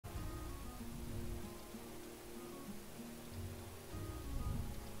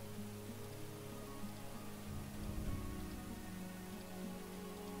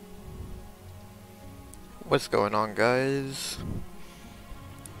What's going on, guys?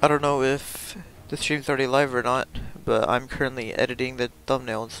 I don't know if the stream's already live or not, but I'm currently editing the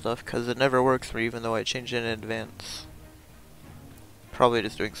thumbnail and stuff because it never works for me even though I changed it in advance. Probably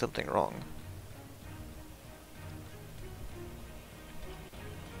just doing something wrong.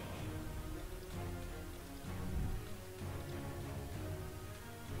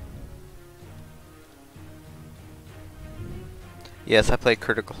 Yes, I played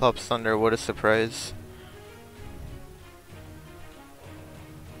Critical Ops Thunder, what a surprise.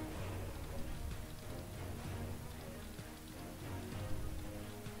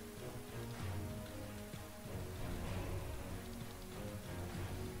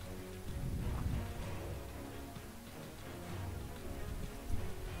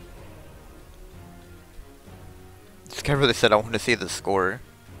 This guy really said I want to see the score.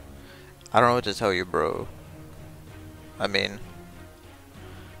 I don't know what to tell you, bro. I mean...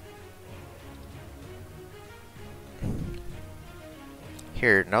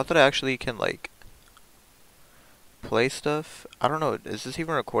 Here, now that I actually can, like, play stuff, I don't know, is this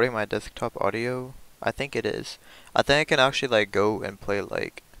even recording my desktop audio? I think it is. I think I can actually, like, go and play,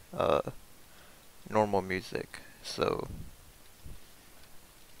 like, normal music. So,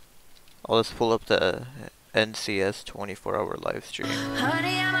 I'll just pull up the NCS 24-hour live stream.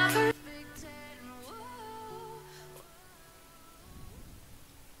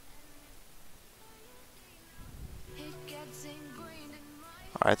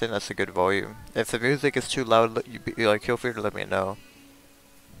 I think that's a good volume. If the music is too loud, like, feel free to let me know.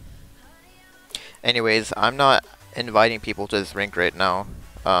 Anyways, I'm not inviting people to this rink right now.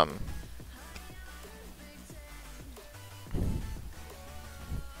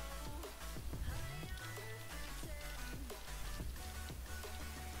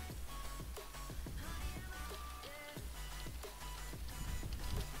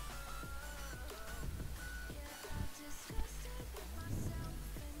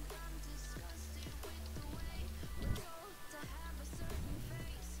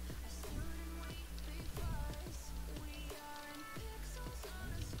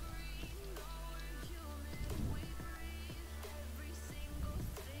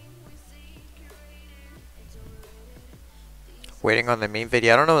 Waiting on the main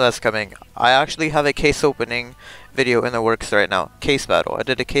video. I don't know when that's coming. I actually have a case opening video in the works right now. Case battle. I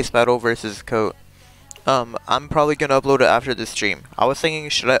did a case battle versus Coat. I'm probably gonna upload it after the stream. I was thinking,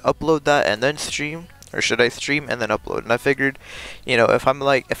 should I upload that and then stream? Or should I stream and then upload? And I figured, you know, if I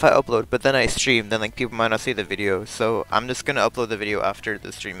upload but then I stream, then like people might not see the video. So I'm just gonna upload the video after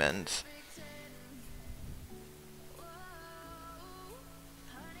the stream ends.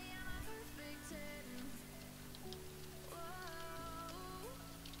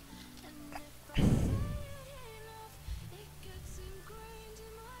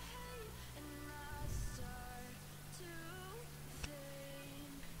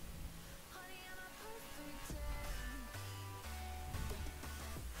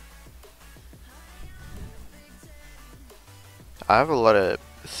 I have a lot of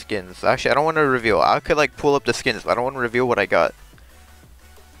skins. Actually, I don't want to reveal. I could like pull up the skins, but I don't want to reveal what I got.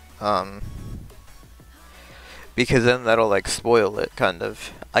 Because then that'll like spoil it, kind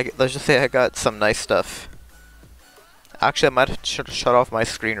of. Let's just say I got some nice stuff. Actually, I might shut off my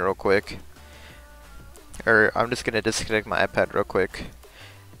screen real quick. Or I'm just gonna disconnect my iPad real quick.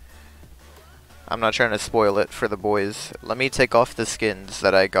 I'm not trying to spoil it for the boys. Let me take off the skins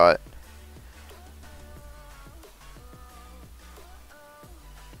that I got.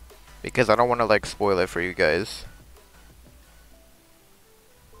 Because I don't want to like spoil it for you guys.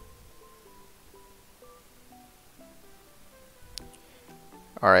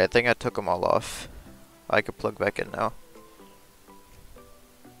 Alright, I think I took them all off. I could plug back in now.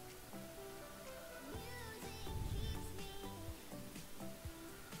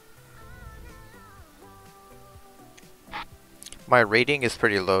 My rating is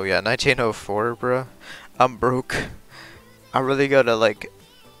pretty low, yeah, 1904, bruh. I'm broke. I really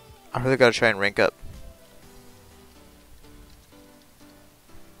gotta try and rank up.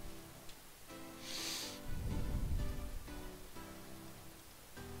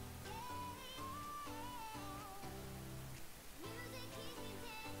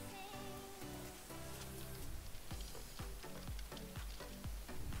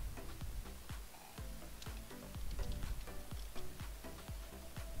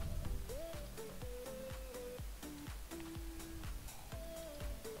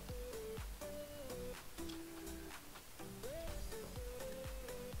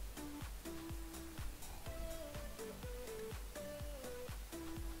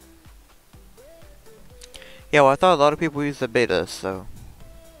 Yeah, well, I thought a lot of people use the beta, so.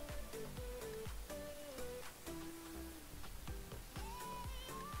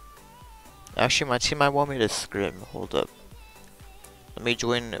 Actually, my team might want me to scrim. Hold up. Let me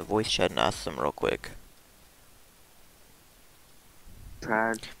join voice chat and ask them real quick.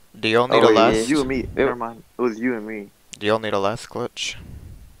 Tried. Do y'all need Oh, a wait, it was last? you and me. Never mind. It was you and me. Do y'all need a last clutch?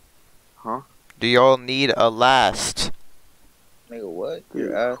 Huh? Do y'all need a last? Nigga, what? Dude,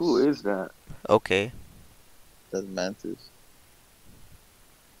 Your ass? who is that? Okay. That's Mantis.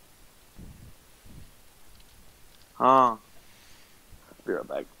 Huh? Be right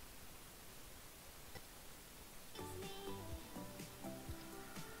back.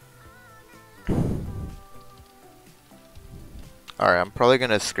 Alright, I'm probably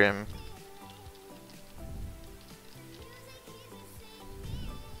gonna scrim.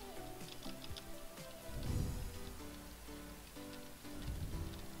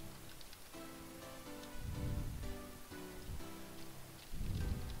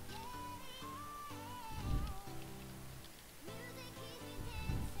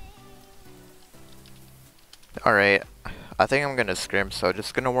 Alright, I think I'm gonna scrim, so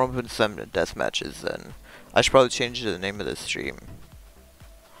just gonna warm up with some death matches then. I should probably change the name of the stream.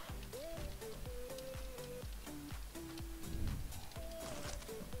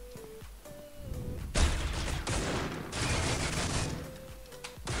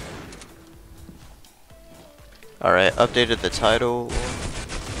 Alright, updated the title.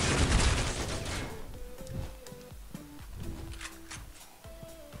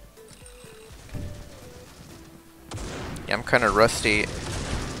 Yeah, I'm kinda rusty in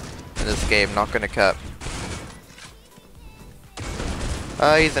this game, not gonna cap.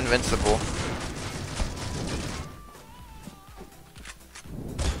 He's invincible.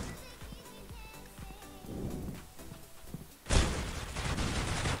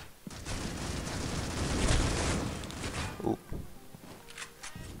 Ooh.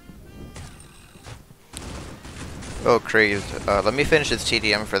 Oh, crazed. Let me finish this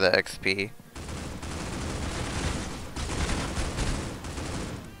TDM for the XP.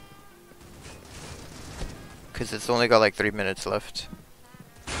 Cause it's only got like 3 minutes left.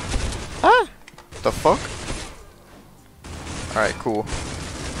 Ah! The fuck? Alright, cool.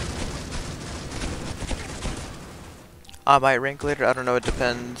 I might rank later, I don't know, it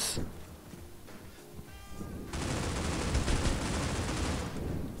depends.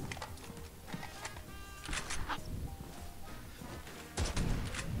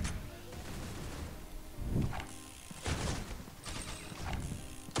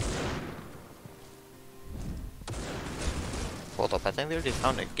 Hold up, I think they already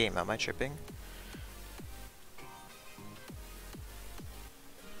found a game, am I tripping?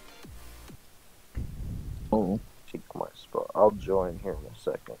 Oh, check my spot. I'll join here in a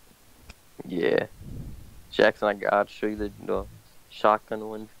second. Yeah. Jackson, I'll show you the shotgun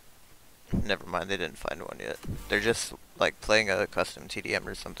one. Never mind, they didn't find one yet. They're just like playing a custom TDM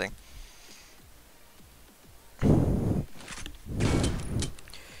or something.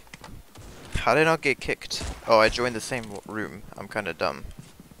 How did I not get kicked? Oh, I joined the same room. I'm kinda dumb.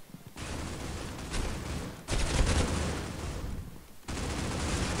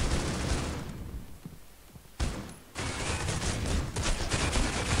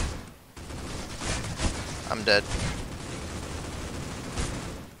 I'm dead.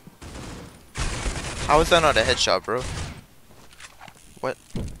 How is that not a headshot, bro? What?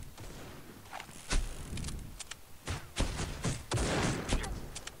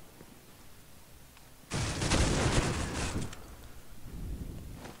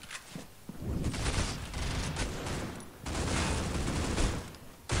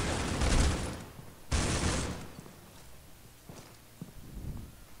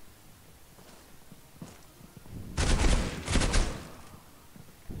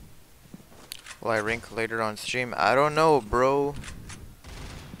 Will I rank later on stream? I don't know, bro.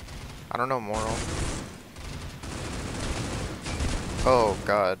 I don't know, Moral. Oh,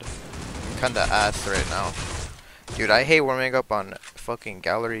 God. I'm kinda ass right now. Dude, I hate warming up on fucking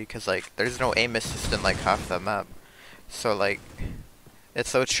gallery because, like, there's no aim assist in, like, half the map. So, like, it's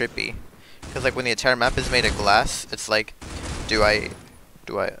so trippy. Because, like, when the entire map is made of glass, it's like, do I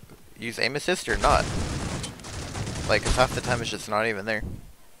use aim assist or not? Like, 'cause half the time it's just not even there.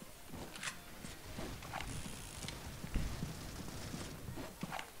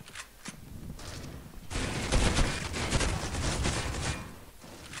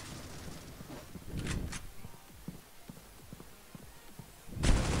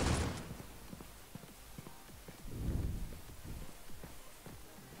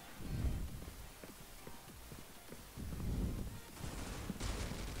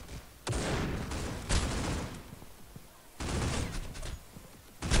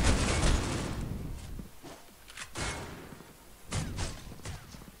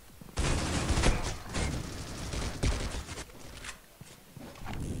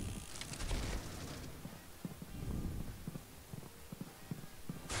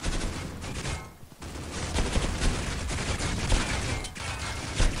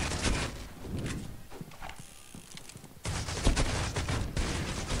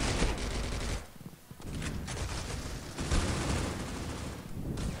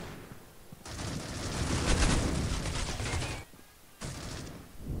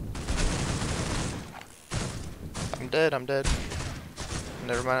 dead, I'm dead.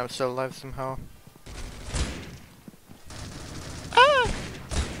 Never mind, I'm still alive somehow. Ah!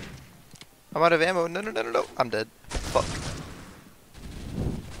 I'm out of ammo. No, no, no, no, no. I'm dead. Fuck.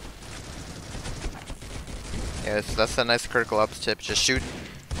 Yes, that's a nice critical ops tip. Just shoot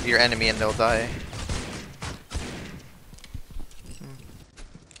your enemy and they'll die.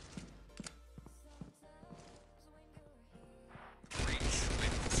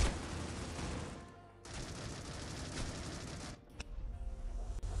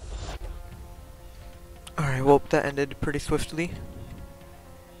 Alright, well, that ended pretty swiftly.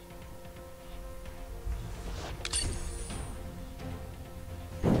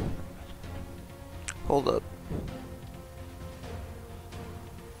 Hold up.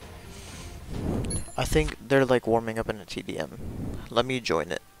 I think they're like warming up in a TDM. Let me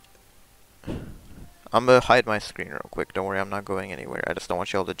join it. I'm gonna hide my screen real quick. Don't worry, I'm not going anywhere. I just don't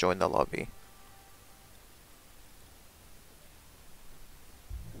want y'all to join the lobby.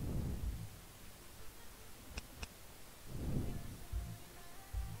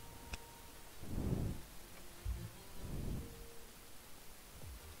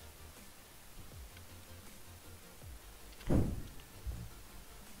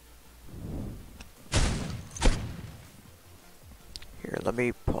 Here, let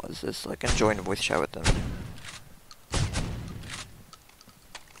me pause this so I can join a voice chat with them.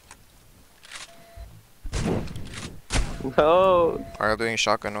 No. Are you doing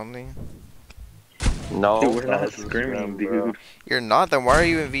shotgun only? No. Dude, we're not this is screaming, scrim, bro. dude. You're not? Then why are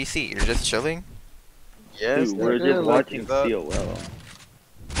you in VC? You're just chilling? Yes, Dude, we're nigga, just like, watching that- COL.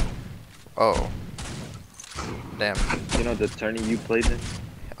 Oh. Damn. You know the tourney you played in?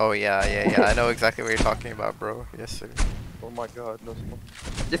 Oh yeah, yeah, yeah. I know exactly what you're talking about, bro. Yes, sir. Oh my god, no smoke.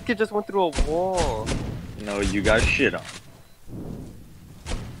 This kid just went through a wall. No, you got shit on.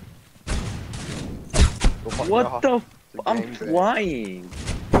 Oh my What god. the It's a I'm gangbang. flying.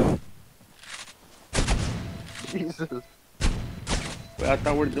 Jesus. Wait, I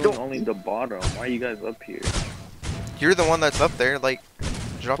thought we're doing only the bottom. Why are you guys up here? You're the one that's up there, like,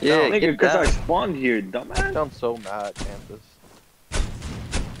 drop Yeah, down. get Nigga, cause I down. spawned here, I dumbass. sound so mad, Campus.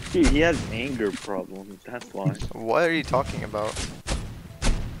 Dude, he has anger problems, that's why. What are you talking about?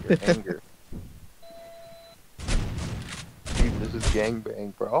 Your anger. Dude, this is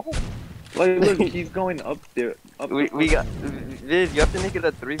gangbang, bro. Like, look, he's going up there. Up We got Viz. You have to make it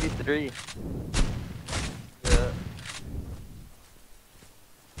a 3v3. Yeah.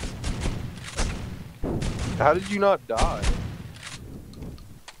 How did you not die?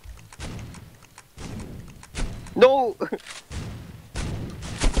 No.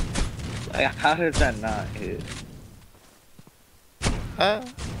 Like, how does that not hit? Huh?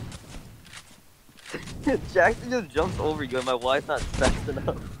 Jackson just jumps over you, and my wife's not fast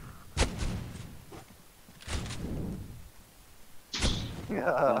enough.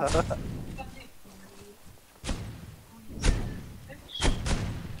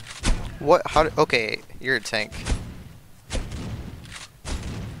 What? How? Okay, you're a tank.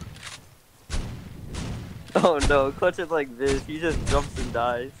 Oh no, clutch it like this. He just jumps and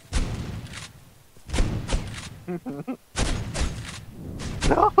dies.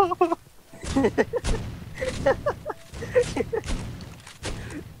 No.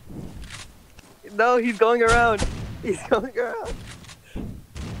 No, he's going around. He's going around.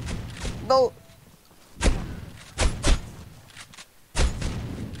 No.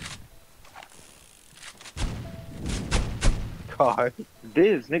 God.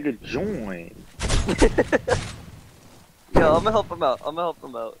 This nigga join. Yo, I'm gonna help him out. I'm gonna help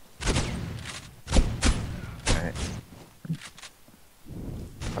him out. Alright.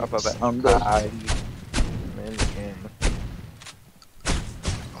 How about that? I'm good. Man, the game.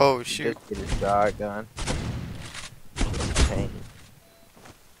 Oh shoot. Just get a shotgun. Tank.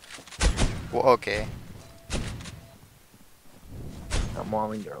 Well, okay. I'm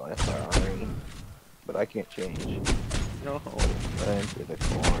on your left arm, but I can't change. No. Into the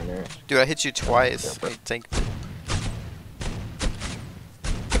corner. Dude, I hit you twice. I tanked it.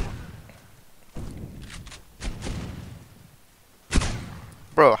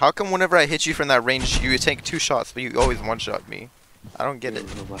 Bro, how come whenever I hit you from that range, you tank 2 shots, but you always one-shot me? I don't get it.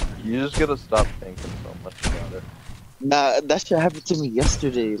 You just gotta stop thinking so much about it. Nah, that shit happened to me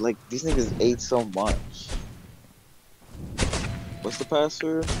yesterday. Like, these niggas ate so much. What's the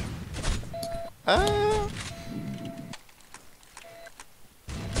password?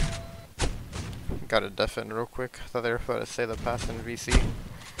 Gotta deafen real quick. I thought they were about to say the pass in VC.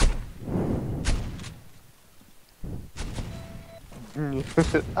 Oh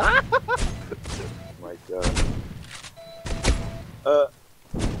my god.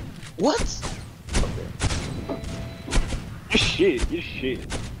 What? Okay. shit. You shit.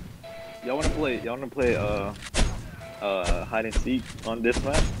 Y'all wanna play? Hide and seek on this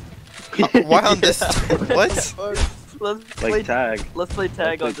map? Why on this? What? Let's Like play tag. Let's play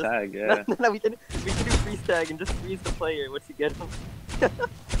tag on Let's this. play tag, yeah. No, we can do freeze tag and just freeze the player once you get him.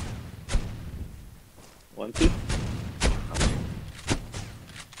 1, 2.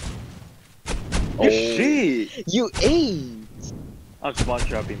 Oh. You shit! You ate! I'm spawn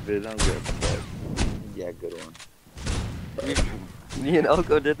trapping Viz. I'm good. Yeah, good one. Me and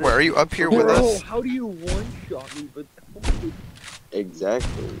Elko did this. Where are you up here with Bro, us? how do you one-shot me? But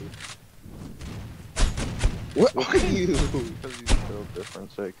Exactly. Where are you? because he's so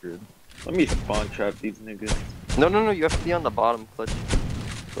different, sacred. Let me spawn trap these niggas, No, you have to be on the bottom, Clutch.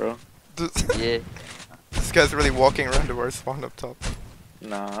 bro. Yeah. This guy's really walking around to our spawn up top.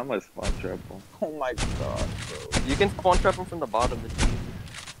 Nah, I'm gonna spawn trap them. Oh my god, bro. You can spawn trap him from the bottom. It's easy.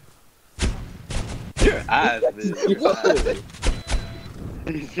 Your ass, Viz. Your ass.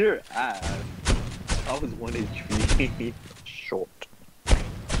 Your ass. I was 1 HP. Short.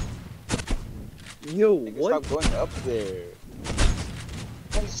 Yo, Nigga, what? stop going up there.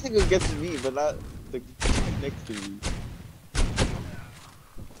 Oh, this nigga gets me, but not the guy next to me.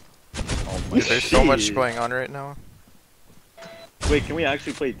 Oh my There's so much shit. going on right now. Wait, can we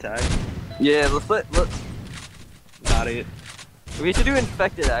actually play tag? Yeah, let's. Not it. We should do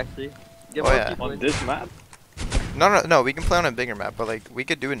infected actually. Get Oh, more yeah. people On in. this map? No, we can play on a bigger map, but like, we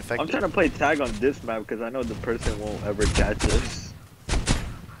could do I'm infected. trying to play tag on this map because I know the person won't ever catch us.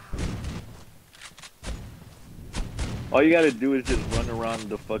 All you gotta do is just run around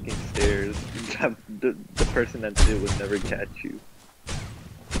the fucking stairs. The person that did would never catch you.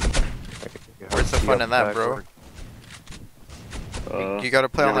 Where's the fun in that, bro? You gotta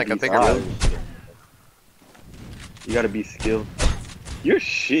play on like a bigger map. You gotta be skilled. You're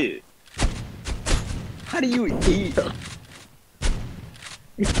shit. How do you eat?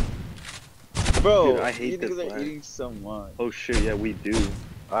 Bro, Dude, I hate you this niggas are flag. eating so much. Oh shit, yeah we do.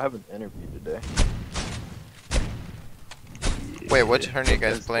 I have an interview today. Wait, what turn are you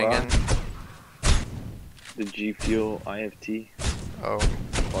guys playing in? The G Fuel IFT. Oh,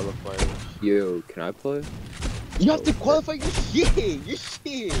 Qualifiers. Yo, can I play? You have to qualify your shit! Your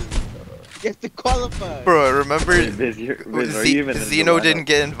shit! You have to qualify! bro, remember Wait, Viz, Viz, are you even in the Xeno lineup? didn't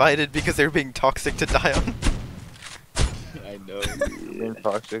get invited because they were being toxic to die on. I know. Being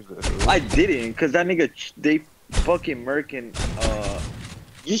toxic. I didn't, cause that nigga they fucking murking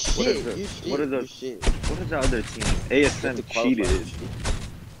You shit! is it? You shit! What is You the- shit. what is the other team? You have ASM to qualify your cheated. shit.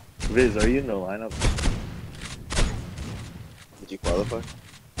 Viz, are you in the lineup? Did you qualify?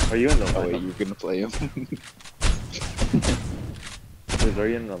 Are you in the Oh wait, lineup? you're gonna play him. Viz, are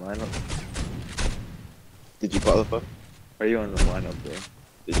you in the lineup? Did you qualify? Are you in the lineup, bro?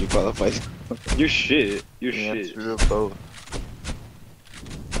 Did you qualify? You're shit. You're Yeah, shit. true, both.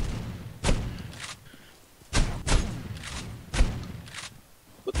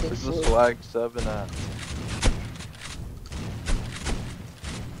 What the Where's the fuck? swag 7 at?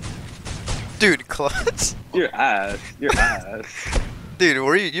 Dude, clutch. Your ass. Your ass. Dude,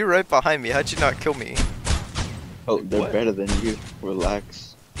 were you? You're right behind me. How'd you not kill me? Oh, they're What? better than you.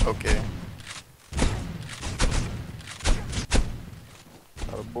 Relax. Okay.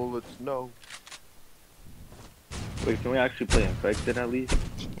 Out of bullets, no. Wait, can we actually play infected at least?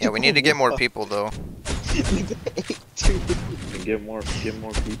 Yeah, we need to get more people though. And get more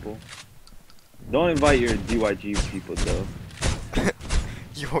people. Don't invite your DYG people though.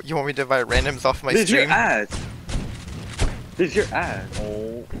 You want me to invite randoms off my This your stream? ass. This your ass.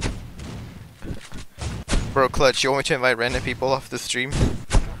 Oh. Bro, clutch. You want me to invite random people off the stream?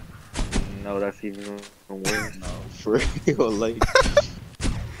 No, that's even worse. No, for real, like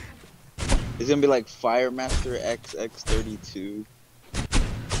it's gonna be like Firemaster XX32.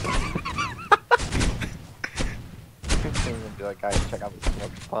 And be like, guys, check out this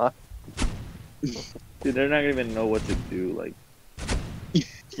smoke spot. Dude, they're not gonna even know what to do. Like,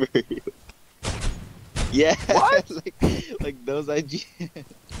 For real. Yeah, What? like those IG.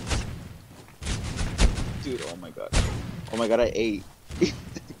 Dude, oh my god. Oh my god, I ate.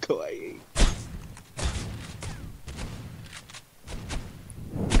 Go, I ate.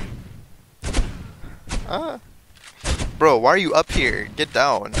 Bro, why are you up here? Get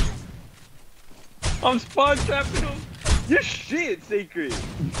down. I'm spawn trapping them. You're shit, Sacred.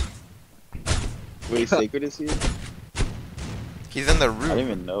 Wait, Sacred is here? He's in the I didn't room.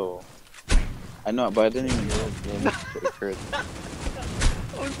 even know. I know, but I didn't even know.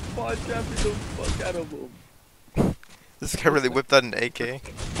 I'm spawn trapping the fuck out of them. This guy really whipped out an AK. Yeah,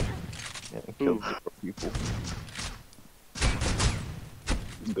 and kill 0 people.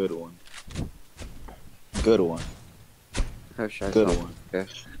 Good one. Good one. How should I Good stop? one.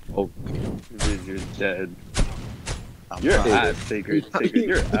 Okay. Oh, dude, you're dead. I'm You're fine. ass, Sacred. Sacred,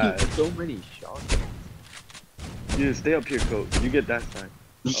 you're ass. So many shots. Dude, stay up here, coach. You get that sign.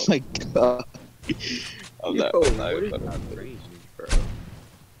 Oh my god. I'm Yo, not, what I'm not, is I'm that not- range, bro?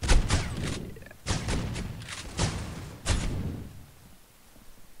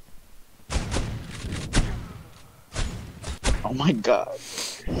 Oh my god.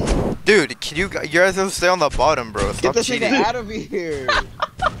 Dude, can you guys have to stay on the bottom, bro? Get Stop this nigga cheating. out of here.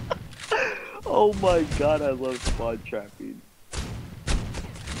 Oh my god, I love spawn trapping.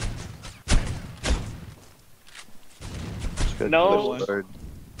 No. Good one.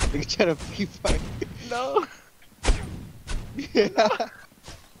 Nigga trying to free fire. No. Yeah.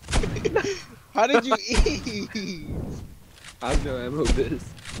 How did you eat? I have no ammo this.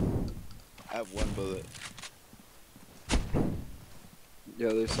 I have one bullet. Yo,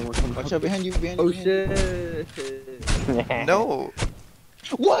 there's someone coming Watch up. out behind you, behind you. Oh behind shit! No.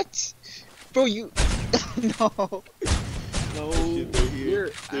 you. What? Bro, you. No. No, Shit, they're here. you're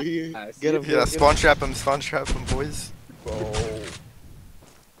They're here. ass. Get him. Yeah, spawn trap him, boys. Bro.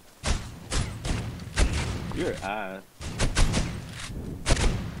 You're ass.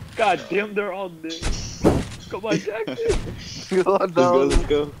 God damn, they're all there. Come on, Jack. Let's go, let's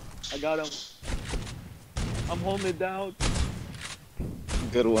go. I got him. I'm holding it down.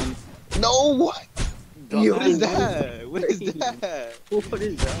 Good one. No, what? Yo, What is that? What is that? What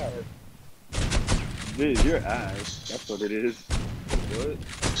is that? Dude, you're ass. That's what it is. What?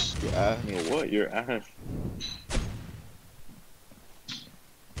 Yeah. You know what? You're ass.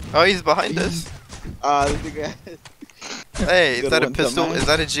 Oh, he's behind us. This nigga. Hey, is Good that a one, pistol? dumbass. Is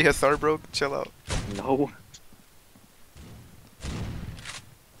that a GSR, bro? Chill out. No.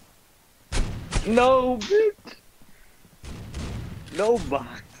 No, bitch. No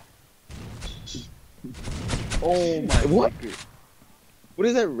box. Oh my What? fucker. What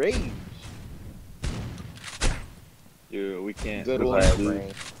is that range? Dude, we can't. Good we one, can't dude.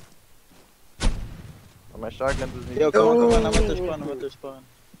 lose. My shotgun doesn't Yo, even. come on, I'm at their spawn, I'm at their spawn.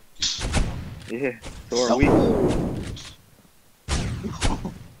 Yeah, so are we.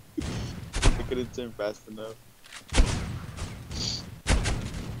 I couldn't turn fast enough.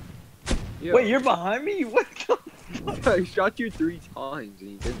 Yo, Wait, you're behind me? What the? I shot you 3 times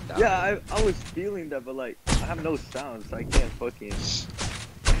and you didn't die. Yeah, I was feeling that, but like, I have no sound, so I can't fucking.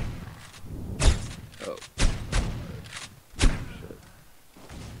 Oh.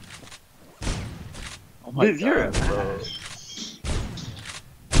 Oh my Dude, you're god, an bro. ass.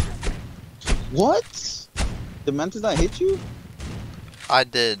 What? The Mantis not hit you? I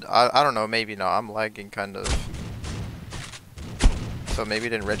did. I don't know. Maybe not. I'm lagging kind of. So maybe it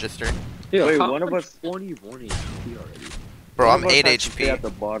didn't register. Yo, Wait, how one of am I us- 21 HP already. Bro, One I'm of us 8 has to stay at HP. the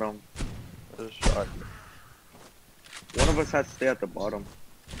bottom. Just shot. One of us has to stay at the bottom.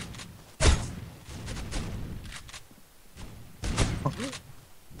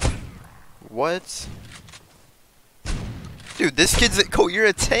 What? Dude, this kid's a you're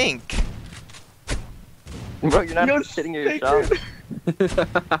a tank. Bro, you're not Yo, hitting your Sacred.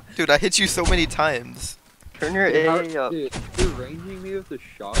 shot. Dude, I hit you so many times. Turn your Dude, A up. Dude, you're ranging me with the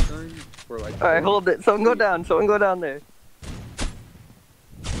shotgun for like. Alright, hold it. Someone go down. Someone go down there.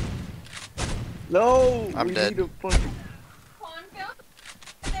 No, I'm we dead. need a fucking.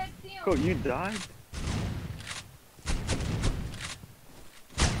 Bro, you died?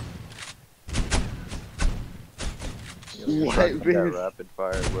 Your What, shotgun got bitch? rapid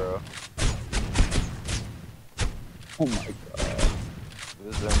fire, bro. Oh my god.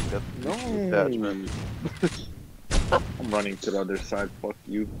 This thing got the No. attachment. I'm running to the other side. Fuck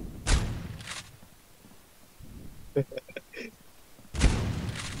you.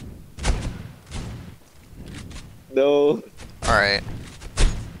 No. Alright.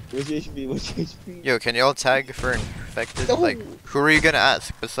 What's your HP? What's your HP? Yo, can y'all tag for infected? No. Like, who are you gonna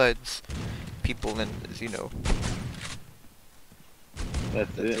ask besides people in xeno?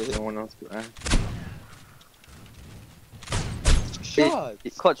 That's That's it. it. No one else can ask.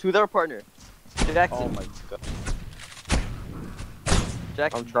 Shots. Clutch, who's our partner? Jackson. Oh my god.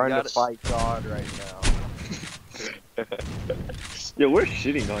 Jackson, I'm you trying got to it. fight God right now. Yo, we're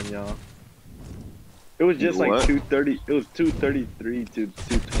shitting on y'all. It was just like What? 230. It was 233 to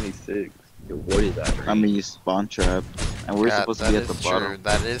 226. Yo, what is that? I mean, you spawn trap, and we're Yeah, supposed to that be at the is bottom. true.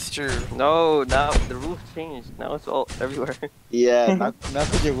 That is true. No, now the rules changed. Now it's all everywhere. Yeah, not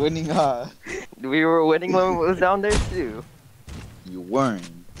because you're winning, huh? We were winning when it was down there too. You weren't.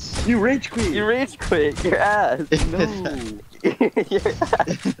 You rage quit. You rage quit. Your ass. No. Your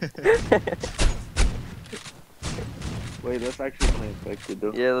ass. Wait, let's actually play infected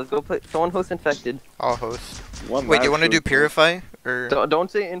though. Yeah, let's go play. Someone host infected. I'll host. One Wait, do you match want to do was- purify or? Don't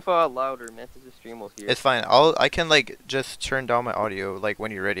say info out loud, or Mantis' stream will hear. It's fine. I can like just turn down my audio like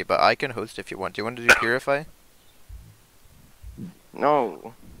when you're ready, but I can host if you want. Do you want to do purify?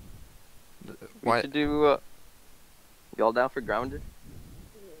 No. We Why? should do. Y'all down for grounded?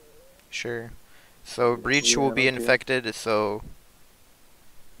 Sure. So breach Yeah, will be okay. infected. So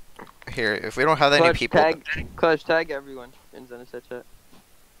here, if we don't have any Clutch, people, Clutch, tag everyone in Zenith chat.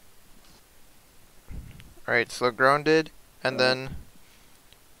 all right. So grounded, and then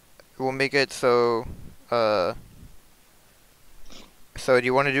we'll make it so. So do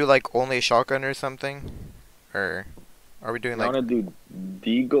you want to do like only shotgun or something, or are we doing You like? wanna do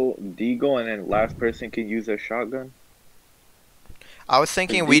Deagle, and then last person can use a shotgun? I was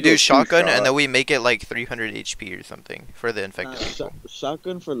thinking Like, we these are do two shotgun and then shots. we make it like 300 HP or something for the infected people.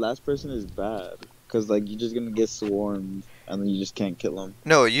 Shotgun for last person is bad. Cause like you're just gonna get swarmed and then you just can't kill them.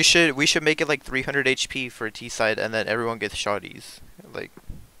 No, we should make it like 300 HP for T side and then everyone gets shotties. Like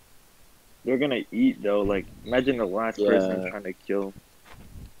They're gonna eat though. Like imagine the last person Yeah. trying to kill.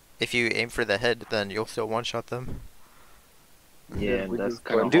 if you aim for the head, then you'll still one shot them. Yeah, we that's do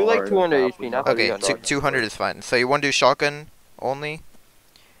kind of Do like hard. 200 HP, not Okay, 300. 200 is fine. So you want to do shotgun only?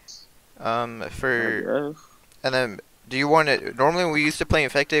 For and then do you want to? Normally when we used to play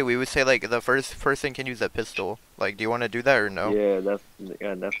infected, we would say like the first person can use a pistol. Like, do you want to do that or no? Yeah,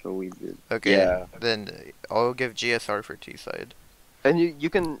 that's what we did. Okay. Yeah. Then I'll give GSR for T side. And you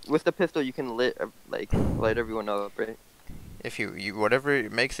can, with the pistol, you can light everyone up, right? If you whatever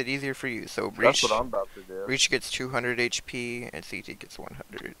makes it easier for you. So breach. That's what I'm about to do. Breach gets 200 HP and CT gets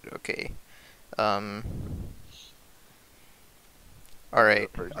 100. Okay. Alright.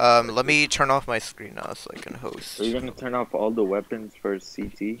 Let me turn off my screen now so I can host. Are you gonna turn off all the weapons for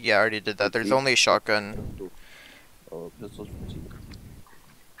CT? Yeah, I already did that. There's only shotgun. Oh, pistols from T.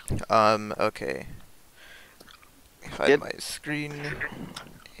 Okay. Hide Get- my screen.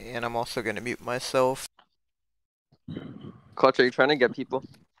 And I'm also gonna mute myself. Clutch, are you trying to get people?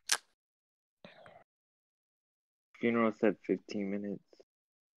 Funeral said 15 minutes.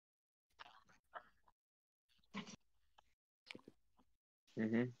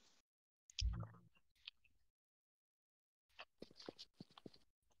 Mhm.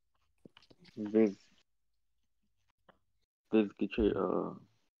 Viz, get your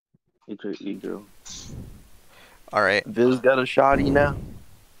ego. Alright. Viz got a shotty now.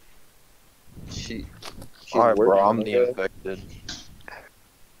 She's Alright, bro, working I'm on the it. infected.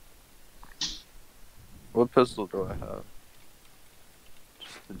 What pistol do I have?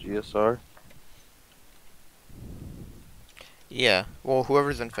 Just the GSR? Yeah. Well,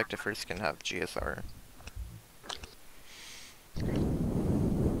 whoever's infected first can have GSR.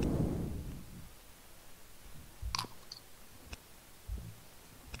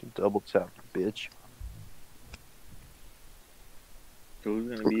 Double tap, bitch. So who's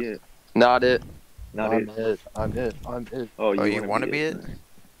gonna be it? Not it. Not I'm it. it. I'm it. I'm it. Oh, Oh, you wanna want to be it?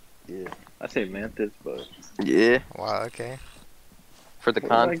 Yeah. I say Mantis, but Yeah. Wow, okay. For the What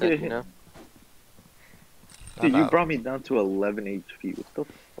did I content, get? you know. dude, No, you no. brought me down to 11 HP. What the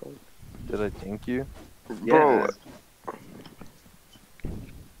fuck? Did I thank you? Bro. Yeah.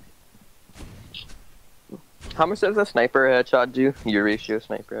 How much does a sniper headshot do? Your ratio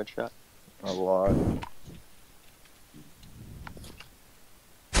sniper headshot. A lot.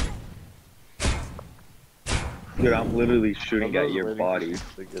 Dude, I'm literally shooting at your body.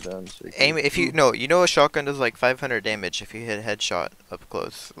 Aim if you no, you know a shotgun does like 500 damage if you hit a headshot up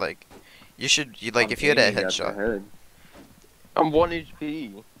close. Like, you should like I'm if you hit a aiming at the headshot. head. I'm 1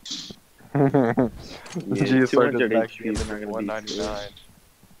 HP. Yeah, GSR 200 does HP is not gonna be 199.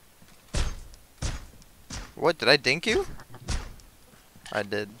 What did I dink you? I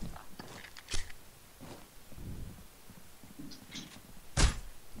did.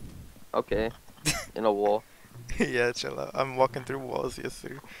 Okay. In a wall. Yeah, chill out. I'm walking through walls, yes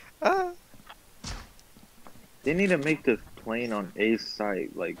sir. Ah. They need to make this plane on A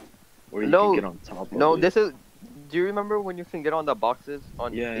site, like where you No, can get on top of No, it. this is. Do you remember when you can get on the boxes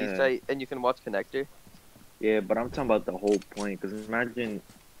on Yeah, each yeah. site and you can watch connector? Yeah, but I'm talking about the whole plane. Cause imagine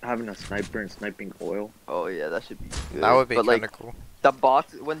having a sniper and sniping oil. Oh yeah, that should be good. That would be But kind like of cool. the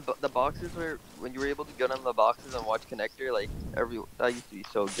box the boxes were when you were able to get on the boxes and watch connector, like that used to be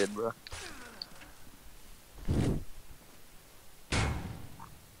so good, bro.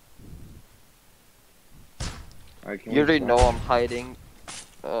 Alright, can You we already try? know I'm hiding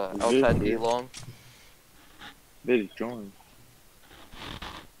outside Viz, A-long. Viz, join.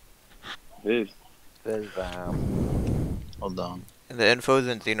 Viz. Hold on. And the info's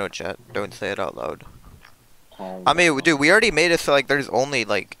in Xeno chat. Don't say it out loud. calm I mean, down. dude, we already made it so like there's only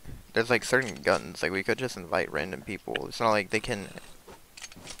like there's like certain guns. Like we could just invite random people. It's not like they can.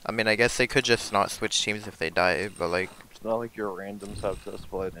 I mean, I guess they could just not switch teams if they die, but like It's not like your randoms have to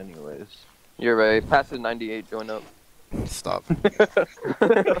split anyways. You're right. Passes 98. Join up. stop.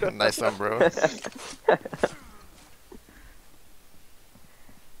 Nice one, bro.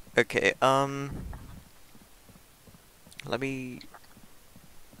 Okay, let me.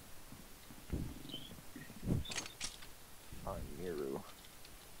 Miru.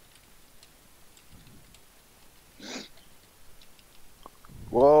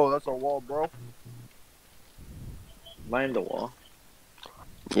 Whoa, that's a wall, bro. Line the wall.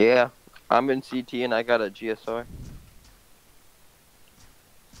 Yeah. I'm in CT and I got a GSR.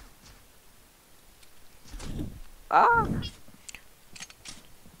 Ah!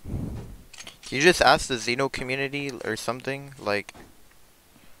 Can you just ask the Xeno community or something? Like,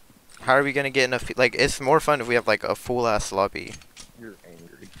 how are we gonna get enough? Like, it's more fun if we have like a full ass lobby. You're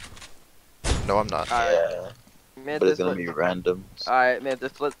angry. No, I'm not. Alright. Man, But it's this gonna be random. Alright, man,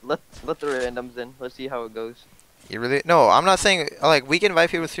 just let the randoms in. Let's see how it goes. You really? No, I'm not saying like we can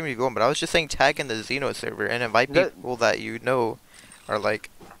invite people to stream you going, but I was just saying tag in the Xeno server and invite That- people that you know are like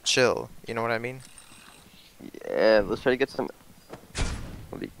chill. You know what I mean? Yeah, let's try to get some.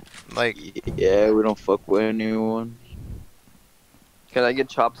 Like, Yeah, we don't fuck with anyone. Can I get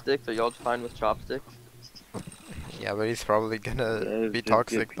chopsticks? Are y'all fine with chopsticks? yeah, but he's probably gonna Yeah, be just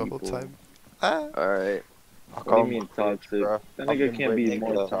toxic get the whole people. time. Ah. Alright. I'll What do you him mean a bitch, toxic? bruh. That I'll nigga give can't him be a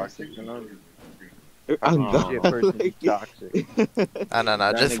more bitch. toxic, you know? I'm Oh. not Shit person like toxic. No.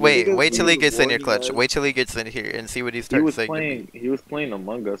 That Just nigga- wait nigga till he was gets in your warning clutch. us. Wait till he gets in here and see what he He starts was saying to me. playing. He was playing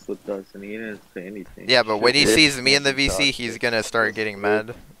Among Us with us, and he didn't say anything. Yeah, but when he Shit. sees me in the VC, Toxic. he's gonna start getting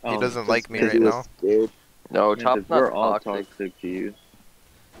mad. He doesn't like me Because right he was now. scared. No, Man, chop's we're not all toxic. toxic to you.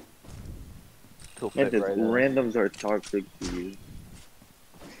 He'll Man, fit right in. randoms are toxic to you.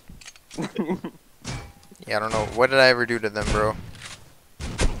 Yeah, I don't know. What did I ever do to them, bro?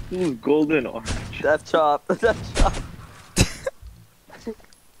 Who's golden orange? That's chop. That's chop.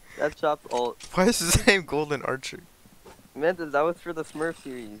 That's chop's ult. Why is his name Golden Archer? Man, that was for the Smurf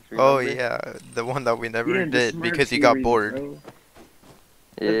series. Oh remember? yeah, the one that we never Yeah, the did Smurf because you got series, bored. bro.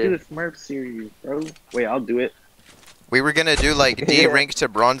 Let's do Yeah. the Smurf series, bro. Wait, I'll do it. We were gonna do like D Yeah. rank to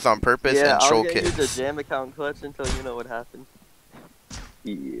bronze on purpose Yeah, and I'll troll get you the kits. jam account clutch until you know what happened.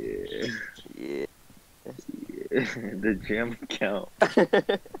 Yeah. Yeah. The jam account.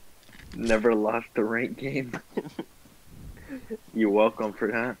 Never lost a rank game. You're welcome for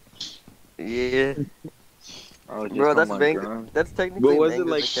that. Yeah. Oh, just Bro, that's on Vang- Gron. That's technically But was it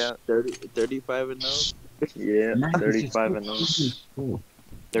Mango's like account. 35 and 0? Yeah, 35 and 0.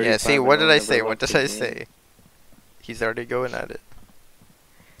 Yeah, 35 see, and what did 0, I never say? What lost did a I game. say? He's already going at it.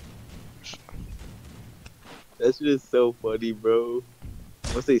 That shit is so funny, bro.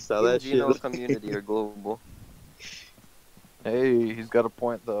 Once they saw that shit. Geno community or global. Hey, he's got a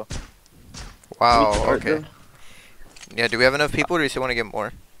point though. Wow. start Okay. Yeah. Do we have enough people, or do you still want to get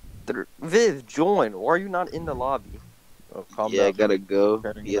more? Viv, join. Or are you not in the lobby? Oh, calm Yeah, I down. gotta go.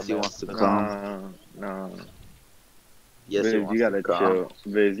 Turning Yes, he him wants to out. come. No. Yes, he Viz, wants you gotta to come. chill.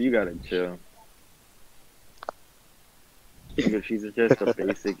 Viz, you gotta chill. Because she's just a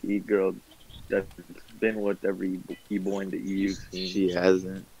basic e-girl that's been with every e-boy in the EU scene. She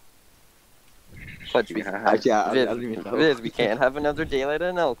hasn't. But we, Yeah. Actually, I Viv, don't even know. Viv, we can't have another daylight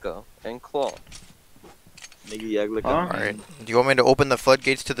and Elko and Claw. Nigga, you act like Huh? a Alright. Do you want me to open the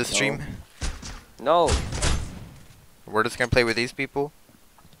floodgates to the stream? No. We're just gonna play with these people?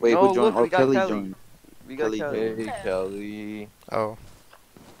 Wait, No, who joined? look, Oh, we got Kelly Kelly. joined. We got Kelly, Kelly. Hey, Kelly. Oh.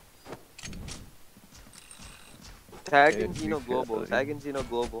 Tag Yeah, in Xeno we Global. feel Tag in Xeno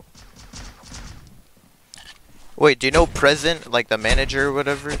Global. Wait, do you know Present, like the manager or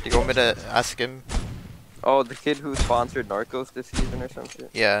whatever? Do you want me to ask him? Oh, the kid who sponsored Narcos this season or some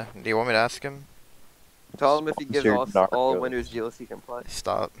shit. Yeah. Do you want me to ask him? Tell him if he gives Sponsored all Narcos. winners deals, he can play.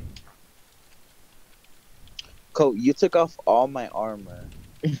 Stop. Colt, you took off all my armor.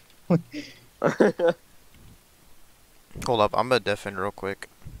 Hold up, I'm gonna deafen real quick.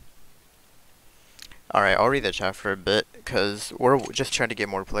 Alright, I'll read the chat for a bit, cause we're just trying to get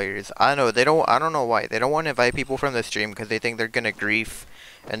more players. I don't know why. They don't want to invite people from the stream because they think they're gonna grief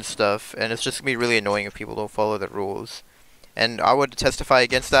and stuff, and it's just gonna be really annoying if people don't follow the rules. And I would testify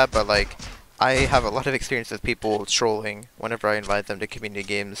against that, but like, I have a lot of experience with people trolling whenever I invite them to community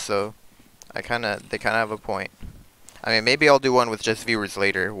games, so they kinda have a point. I mean, maybe I'll do one with just viewers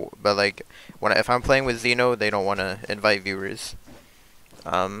later, but like, if I'm playing with Xeno, they don't want to invite viewers.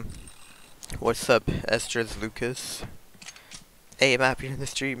 What's up, Estras Lucas? Hey, I'm happy in the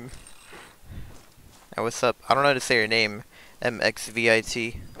stream. what's up? I don't know how to say your name.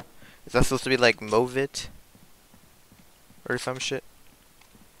 MXVIT. Is that supposed to be like Movit? Or some shit?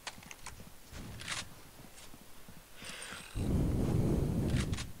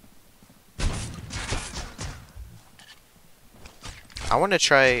 I want to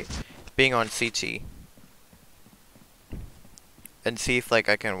try being on CT. And see if like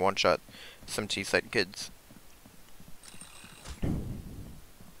I can one-shot some T-side kids.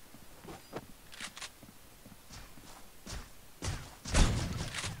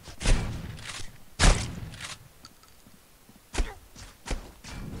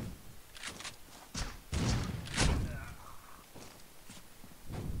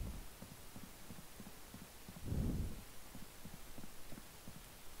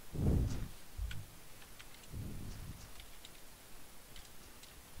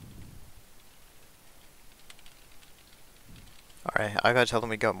 Alright, I gotta tell them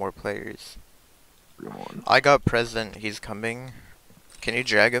we got more players. I got President, he's coming. Can you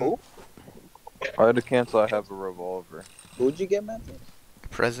drag him? Oh. I had to cancel, I have a revolver. Who'd you get, Mantis?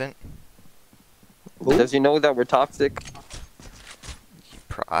 Present? Who? Does he know that we're toxic?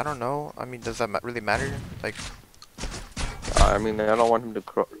 I don't know. I mean, does that really matter? Like, I mean, I don't want him to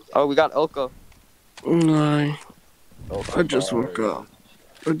cross. Oh, we got Elka. No, Oh, I just woke up.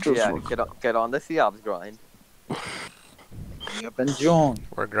 I just Yeah, woke get on the Seobs grind. Yep, and John.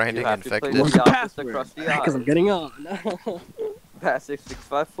 we're grinding You have to play infected. What's the Seobs password? across the Because I'm eyes. getting on. Pass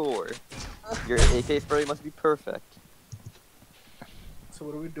 6654. Your AK spray must be perfect. So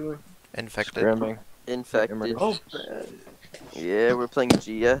what are we doing? Infected. Scrimming. Infected. Oh, Yeah, we're playing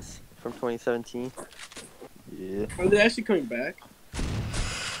GS from 2017. Yeah. are they actually coming back?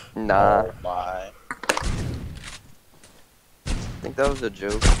 Nah, Oh my. I think that was a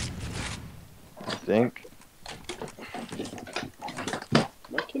joke. I think.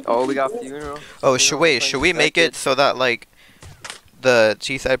 Oh, we got funeral. Oh, Funeral should playing we make it infected. so that like the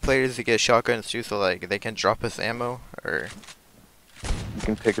T-side players get shotguns too, so like they can drop us ammo, or You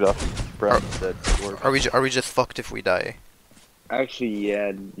can pick it up and spread instead. are we just fucked if we die? Actually,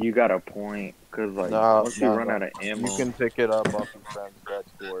 yeah, you got a point. Cause like No, once you run out of ammo, You can pick it up off your friend's red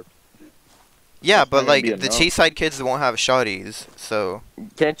score. Yeah, That's but not gonna like be the enough. T-side kids won't have shotties, so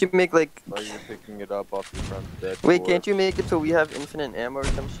Can't you make like? Or you're picking it up off your friend's dead Wait, score. can't you make it so we have infinite ammo or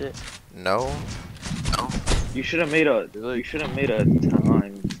some shit? no. you should have made a Really? you should have made a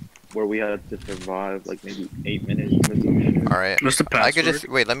time where we had to survive like maybe 8 minutes or some shit. All right. What's the password? I could just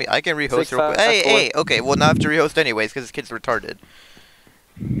wait. I can rehost real quick. 6554. Hey. Okay. Well, now I have to rehost anyways because this kid's retarded.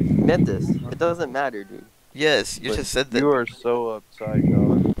 Get this. It doesn't matter, dude. Yes, you But just said You that. are so upside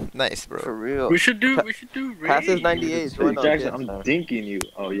down. Nice, For bro. real. We should do Passes raid. 98. Join up, Jackson, kids. I'm dinking you.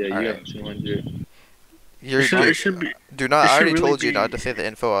 Oh yeah, you Alright. have 200. You're It should be. do not. it I should already really told you be- not to say the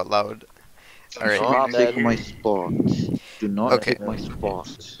info out loud. All right. My Take bad. my spot. Do not Okay. take my spot.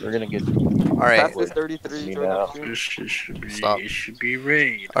 We're gonna get. All right. Passes 33. Me Join up now. soon. It should be. Stop. It should be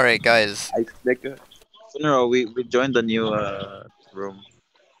raid. All right, guys. I think. No, we joined the new room.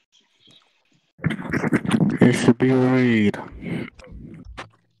 It should be raid.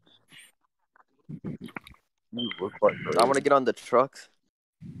 You look like I want to get on the trucks.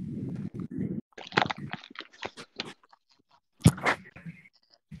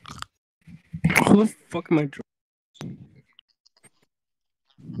 Who the fuck am I?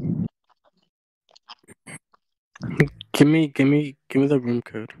 Give me the room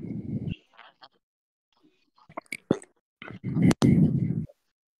code.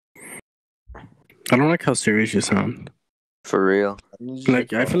 I don't like how serious you sound. For real.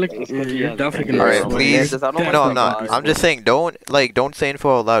 Like I feel like you're definitely gonna. Alright, swear. please. I don't like No, the I'm not. vibes. I'm just saying, don't say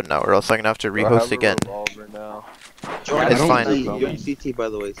info out loud now, or else I'm gonna have to rehost again. Now. Join It's CT. fine. Join CT, by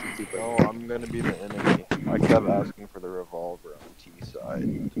the way. CT, by the No, way. I'm gonna be the enemy. I kept asking for the revolver on T side.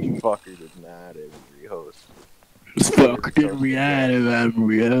 You fucker did not even rehost. This fuck did we had about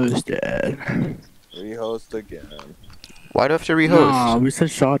rehost. Rehost again. Why do I have to rehost? Nah, we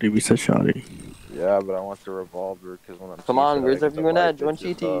said shoddy. We said shoddy. Yeah, but I want the revolver because when I'm. Come on, T-side, where's I get to everyone light at? Join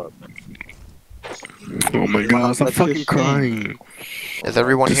bitches CT. up. Oh my god, I'm Let's fucking just crying. Is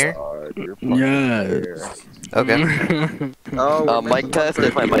everyone here? God, you're fucking Yes. Okay. Oh, Mic test.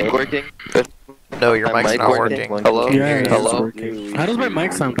 Is my mic working? No, your My mic's mic not working? working. Hello? Yeah, it's Hello? working. How does my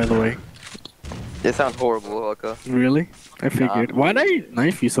mic sound, by the way? It sounds horrible, Elka. Really? I figured. Why'd I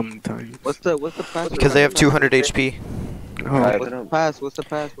knife you so many times? What's the password? Because they have 200 HP. Oh, What's the pass? What's the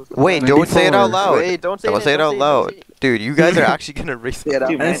pass? What's the Wait, pass? don't say it out 94. loud. Wait, don't say Don't it. say it out loud. Dude, you guys are actually gonna race Yeah,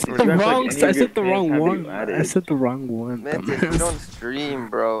 Dude, I man, said you the act like wrong. any of I your said the fans wrong have you one. added. I said the wrong one. Man, we don't stream,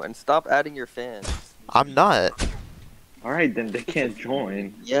 bro, and stop adding your fans. I'm not. Alright, then they can't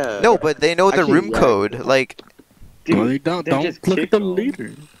join. Yeah. No, but they know the Actually, room yeah. code. Like, Dude, Well, they don't. then Don't just look kick at the them.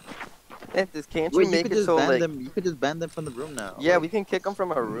 leader. Mantis, can't Wait, you make could it just so ban like? them. You could just ban them from the room now. Yeah, Like, we can kick them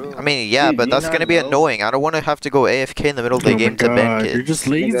from our room. I mean, yeah, Dude, but you that's not gonna be know? annoying. I don't want to have to go AFK in the middle of the Oh my game to ban god, kids. you're just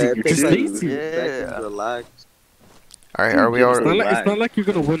lazy. nigga, You're it just takes, like, lazy. 2 Yeah. seconds, relax. Alright, Dude, are we just all It's not, like, it's relax. not like you're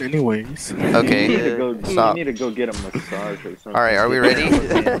gonna win anyways. okay? You need to go. Stop. You need to go get a massage or something. Alright, are we Get ready?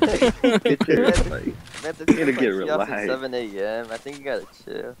 Get your, Mantis, like, Mantis, you gotta it's get like 3 hours and relaxed. 7 a.m. I think you gotta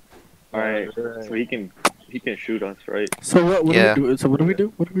chill. Alright, so he can shoot us, right? So what Yeah. do we do? So what do we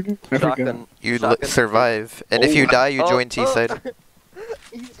do? What do we do? I forgot. Shotgun. You Shotgun. survive, and if you die, you join T side.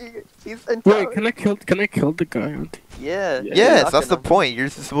 He's in Wait, tower. can I kill the guy on T? Yeah. Yeah. Yes, that's the Shotgun him. point. You're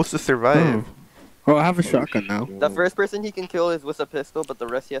supposed to survive. Oh, I have a shotgun now. The first person he can kill is with a pistol, but the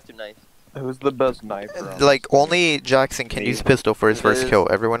rest he has to knife. Who's the best sniper? on Like this only Jackson can use pistol for his first Viz. kill.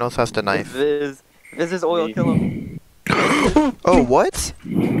 Everyone else has to knife. Viz is oil, Me. kill him. Oh, what?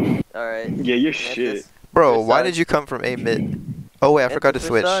 Alright. Yeah, you're Mantis, shit. Bro, Which why side? did you come from A mid? Oh wait, I forgot to Mantis,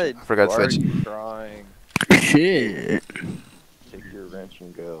 switch. which side? I forgot to Why are switch. you trying? Shit. Take your wrench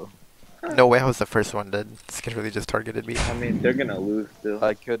and go. No way, I was the first one dead. This kid really just targeted me. I mean, they're gonna lose still.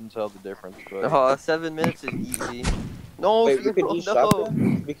 I couldn't tell the difference, but Oh, 7 minutes is easy. No, Wait, we could Zero, use no.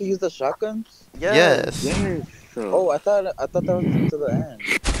 shotguns? We could use the shotguns? Yes. Yes. So. Oh, I thought that was to the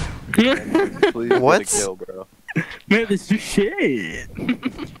end. please What? get a kill, bro. Man, this is shit.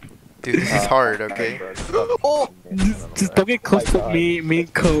 Dude, this is hard, okay? Oh! Just don't get close my to God. me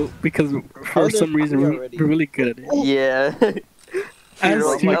and Colt because for there's some reason three we're already. really good at it. Yeah. As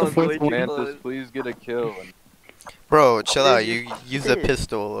Zero, to that the was fourth way one. too Mantis, close. please get a kill. And Bro, chill out. Viz, You use a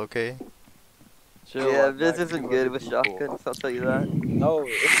pistol, okay? chill. Yeah, I'm Viz not isn't doing good with people. shotguns, I'll tell you that. No.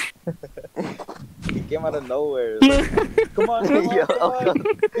 He came out of nowhere. Like, come on, come on, Yo, come on.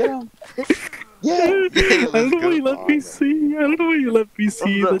 Get him. Yeah. I Let's don't know why you go. let me see. I don't know why you let me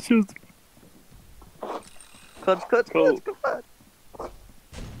see. Hold That shit was... Clutch, come on.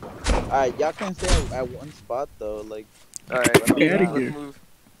 Alright, y'all can stay at one spot though. Like, Alright, Get outta let's here. move.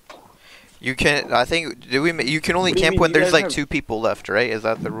 You can. I think. You can only What do you camp mean? when You there's guys like have- 2 people left, right? Is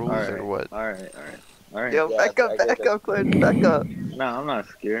that the rules Alright. or what? Alright. Alright. Yo, Yeah, back I get that. up, Clutch, back up. Nah, I'm not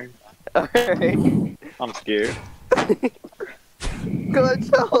scared. Alright. I'm scared. Clutch,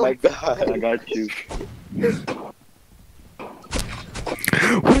 oh my help. god. I got you.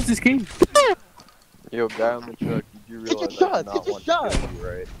 What is this game? Yo, guy on the truck, did you Get your realize I shot, did not get your want shot. to kill you,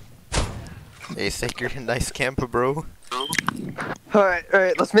 right? Hey, Sake, you're a nice camper, bro.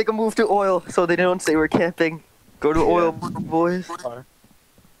 Alright, let's make a move to oil so they don't say we're camping. Go to Yeah. oil, boys. Alright.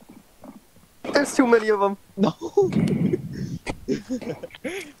 There's too many of them. No.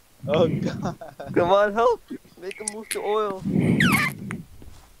 Oh god. Come on, help. Make a move to oil.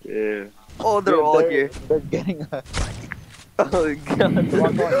 Yeah. Oh, they're all here. They're getting us. Oh, God. Come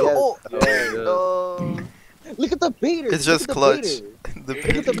on, yes. Oh, Yeah. no. Look at the baiter. It's just Look at the clutch. baiter. The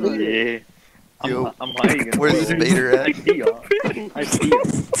Look at the baiter. Yeah. Yo, I'm hiding. in the where's this hole. baiter at? I see y'all. I see y'all.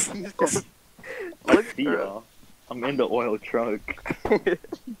 He's I see y'all. I'm in the oil truck.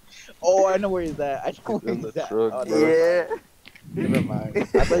 Oh, I know where he's at. I know where In the he's at. truck, Oh, bro. Yeah. Never mind. I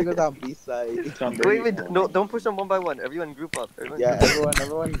thought he was on B side. Wait, no, don't push them one by one. Everyone group up. Yeah,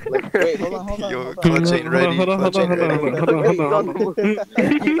 everyone. Like, wait, hold on. Yo, Hold on. clutch ain't ready. Hold on, Clutch ain't ready. hold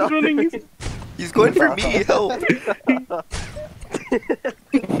on. He's running. He's going for me. Help.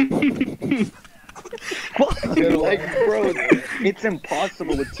 Like, bro, it's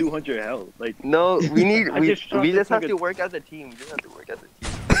impossible with 200 health. Like, No, I just shot we this just have nigga- to work as a team. We just have to work as a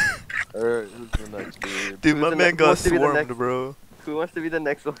team. Alright, who's the next dude? Dude, Who's my the man next- got wants to be the swarmed, next- bro. Who wants to be the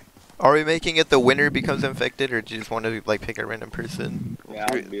next one? Are we making it the winner becomes infected, or do you just want to like pick a random person? yeah,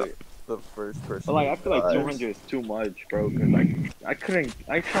 I'll be it. The first person. But like, I feel like who 200 is too much, bro. Cause I couldn't.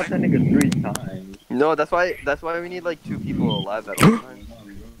 I shot that nigga 3 times. No, that's why we need like 2 people alive at all times.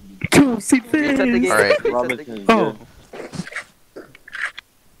 Juicy Reset the game. face. Alright. Reset the Robinson game. is Oh. good.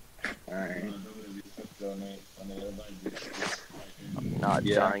 Alright. Not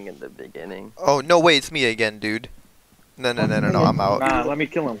Yeah. dying in the beginning. Oh no, wait, it's me again, dude. No, I'm out. Nah, let me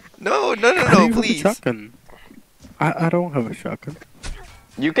kill him. No, How do you have a please. shotgun? I don't have a shotgun.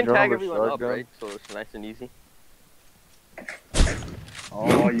 You can You don't tag have a everyone up, shotgun? right? So it's nice and easy.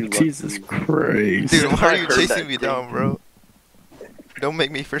 Oh, you Jesus lucky. Christ. Dude, why I are you heard chasing that me thing. down, bro? Don't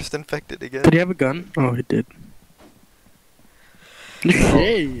make me first infected again. Did he have a gun? Oh, he did.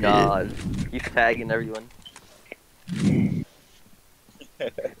 Hey. God, he's tagging everyone.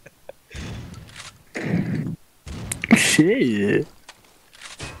 Shit.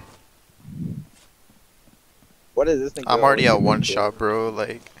 What is this thing? I'm already at 1 shot, bro.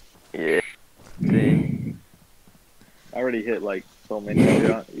 Like, Yeah. See? I already hit like so many.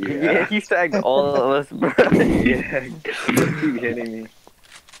 Yeah, Yeah. he tagged all of us, bro. Yeah. Keep hitting me.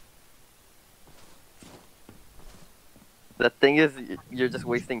 The thing is, you're just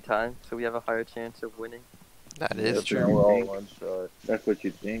wasting time, so we have a higher chance of winning. That Yeah, is that's true. what We're you all think. one shot. That's what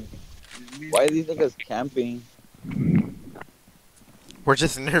you think. Why are these niggas camping? We're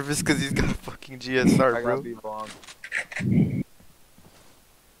just nervous because he's got a fucking GSR, I bro. gotta be long.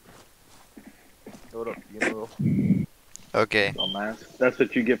 Hold up, funeral. Okay. Dumbass. That's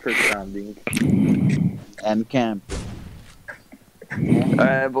what you get for sounding. And camping.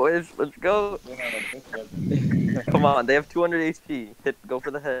 Alright, boys, let's go. Come on, they have 200 HP. Go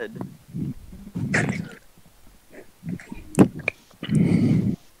for the head.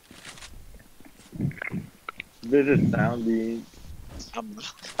 They're just sounding.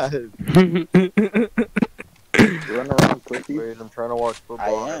 Run around quickly. Wait, I'm trying to watch I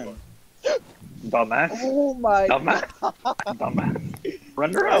football. am. Dumbass. Oh my Dumbass. Dumbass.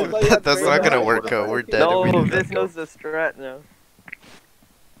 Run around. That's not gonna work, Co. We're dead if we No, do this that. knows the strat now.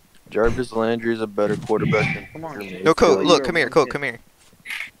 Jarvis Landry is a better quarterback than Come on. Jermaine. No, Co. Philly, Look, you're come here, one Co. hit. Come here.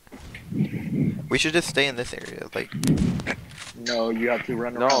 We should just stay in this area. Like, No, you have to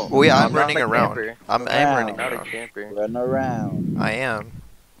run No. around. well, yeah, I'm not running a around. camper. I am running Not a around. camper. Run around. I am.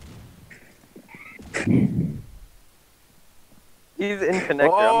 He's in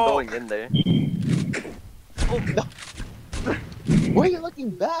connector. I'm going in there. Why are you looking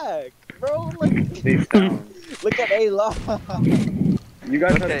back? Bro, They sound. look at A-Law. You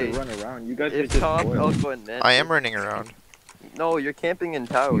guys Okay. have to run around. You guys are If just top, I'll spoiled. go in there. I am running around. No, you're camping in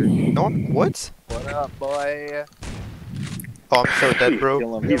tower. No, I'm, what? What up, boy? Oh, I'm so dead, bro.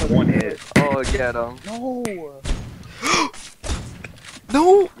 Kill him. He's one hit. Oh, get him. No.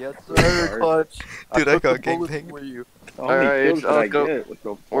 No! Yes, sir, clutch. Dude, I took got the bullet gangbanged. for you. How many Alright, kills did I'll I go. get? What the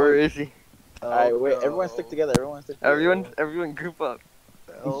fuck? Where is he? Alright, wait, everyone stick together. Everyone stick together. Everyone group up.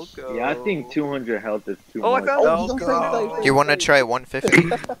 Elko. Yeah, I think 200 health is too Oh, I much. found Oh, him. don't say You want to try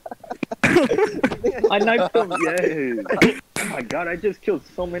 150? I knifed him, yes. Oh my god, I just killed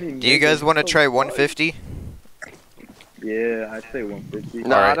so many. Do you guys want to try 150? Yeah, I'd say 150.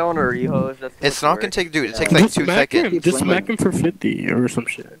 No, I Alright. don't want to rehost. That's too It's much not gonna work. take, dude. It Yeah. takes like Just 2 smack seconds. him. Just smack him for 50 or some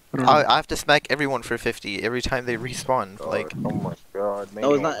shit. I don't know. I have to smack everyone for 50 every time they respawn. Like, oh my god.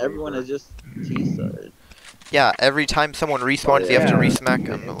 No, it's not everyone. It's just T-side. yeah, every time someone respawns, you have to Yeah. resmack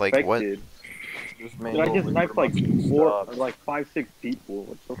them. Like, what? Infected. Just Dude, I just knifed like 5, 6 people.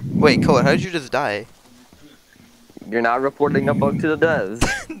 What the Wait, Cole, how did you just die? You're not reporting a bug to the devs.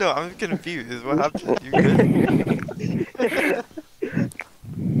 No, I'm confused. What happened? You good?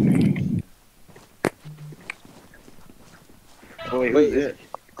 Wait, Wait, who's it?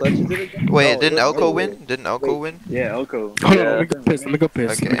 Clutch is it again? Wait, No, didn't wait, Elko wait. win? Didn't Elko win? Yeah, Elko. Hold Yeah. on, let me go piss. Let me go piss.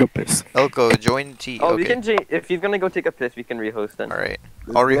 Let me Okay. go piss. Elko, join T. Oh, we Okay. can if he's gonna go take a piss, we can rehost then. Alright.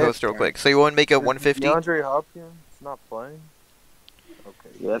 I'll rehost real quick. So you want to make it 150? DeAndre Hopkins not playing? Okay.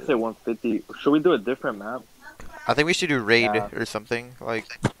 Yeah, I'd say 150. Should we do a different map? I think we should do raid Yeah. or something. Like,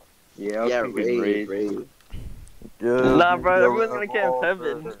 Yeah, I was Yeah, thinking raid. Nah, bro, everyone's gonna camp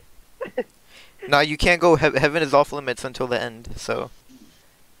heaven. no, you can't go. Heaven is off limits until the end. So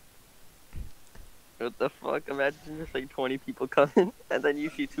What the fuck? Imagine just like 20 people coming, and then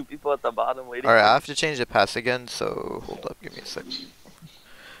you see 2 people at the bottom waiting. alright, I have to change the pass again. So hold up, give me a sec.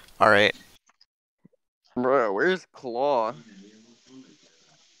 Alright. Bro, where's Claw?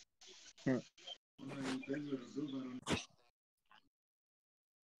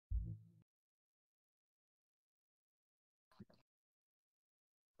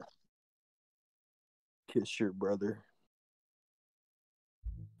 Kiss your brother.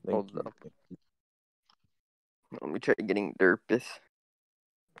 Hold Thank you. up. Let me try getting Derpus.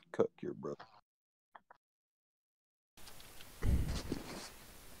 Cook your brother.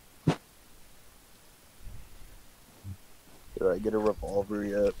 Did I get a revolver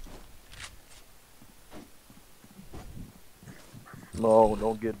yet? No,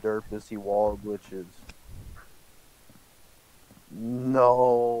 don't get Derpus. He wall glitches.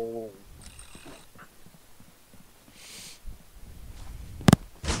 No.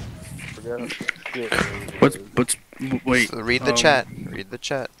 Forgot. Shit. What's wait? So read the chat. Read the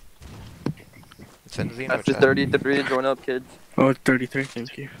chat. It's in Xeno After chat. 33, join up, kids. Oh, it's 33.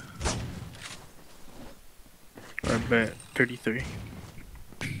 Thank you. I bet 33.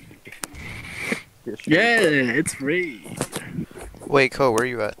 Kiss your Yeah, brother. it's raid. Wait, Ko, where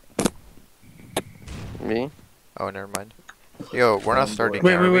you at? Me? Oh, never mind. Yo, we're not starting.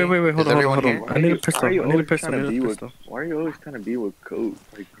 Wait, now, are we? hold Is on, hold everyone on, here? hold on. I need a pistol. Why are you I need a always pistol. I trying to need be a with? pistol. Why are you always trying to be with Coach?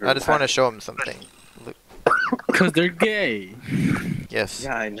 Like, I just want to show him something. Look. Cause they're gay. Yes.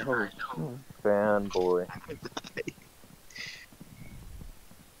 Yeah, I know. Fanboy.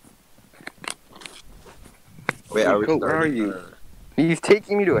 Wait, are we Coat, where are starting? you? or- He's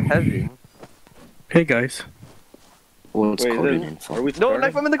taking me to heaven. Hey guys. What's Wait, coded is in it, for? are we No, starting?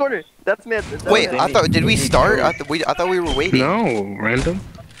 knife him in the corner. That's man. That's Wait, they I need- thought, did we they need start? coats. I thought we were waiting. No, random.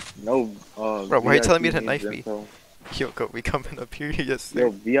 No, Bro, why are you telling me VIP to knife needs me? info. Yo, go, we coming up here, yes Yo,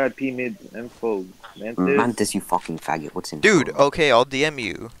 sir. VIP needs info. Mantis, Mantis, you fucking faggot. What's in Dude, for? okay, I'll DM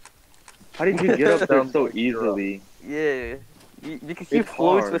you. how did you get up there Sounds so like you're up. easily? Yeah. Because he It's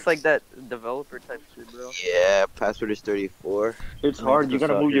floats hard. with like that developer type shit, bro. Yeah, password is 34. It's hard. You Just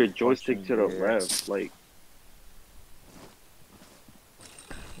gotta out move here your joystick to the punching, yeah. left. Like,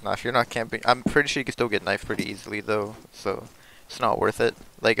 Nah, if you're not camping, I'm pretty sure you can still get knifed pretty easily though, so it's not worth it.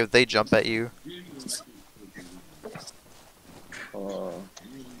 Like if they jump at you,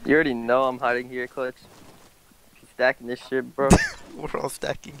 You already know I'm hiding here, Clutch. He's stacking this shit, bro. we're all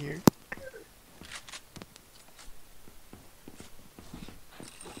stacking here.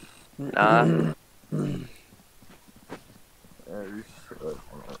 Nah. Yeah, you should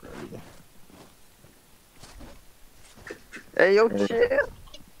already. Hey, yo, chill.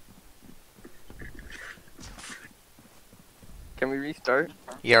 Can we restart?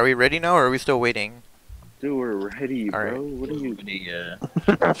 Yeah, are we ready now or are we still waiting? dude, we're ready, bro. Alright. What are you? Yeah.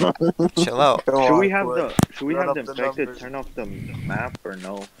 Chill out. Come Should we on, have Cliff. the? Should we Run have up the the infected numbers. turn off the map or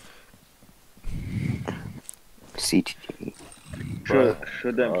no? CTG.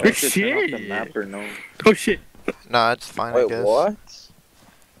 Should the Oh, infected turn off the shit. map or no? Oh shit. Nah, it's fine, I Wait, guess. what?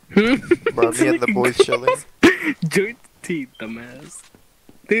 Bro, me and the boys chilling. Joint T, dumbass.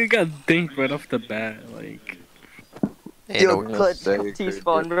 They got dinked right off the bat, like. Ain't Yo, no, Clutch, Say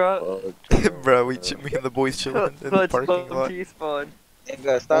T-spawn, bro. bro, me and the boys chilling in the Clutch, parking lot. T-spawn.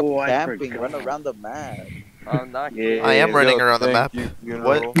 Nigga, stop Oh, I camping. forgot. Run around the map. I'm not Yeah. camping. I am running Yo, around the map. thank you,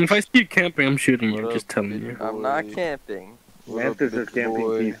 What? Funeral. If I see you camping, I'm shooting you. What Just up, telling big you. I'm not boy? camping. What up, Mantis is big camping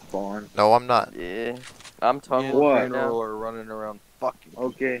boy? T-spawn. No, I'm not. Yeah. I'm Me talking and What? right Funeral now. are running around fucking.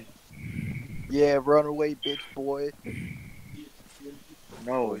 Okay. Yeah, run away, bitch boy.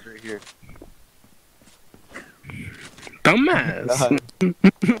 No. Boys right here. Dumbass.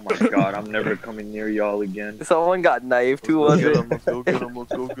 Oh my god, I'm never coming near y'all again. Someone got knifed. Who Let's was go get it? him. Let's go get him.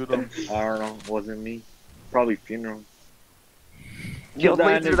 Let's go get him. I don't know. Wasn't me. Probably funeral. Yo,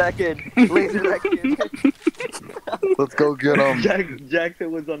 laser that kid. Laser that kid. Let's go get him.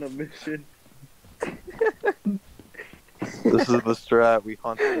 Jackson was on a mission. This is the strat. We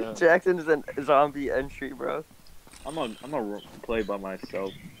hunt them. Jackson is a zombie entry, bro. I'm a play by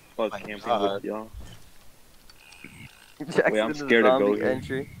myself. Fuck My camping God. with y'all. Jackson I'm is a scared to go zombie here.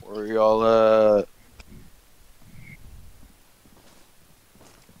 entry. Where y'all at?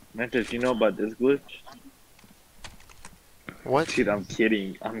 Mantis, you know about this glitch? What? Shit, I'm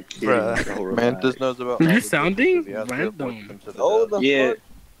kidding. I'm kidding, Bruh. bro. relax. Mantis knows about. You're all the sounding glitches. He has to random. avoid them to the Oh, death. the Yeah. fuck?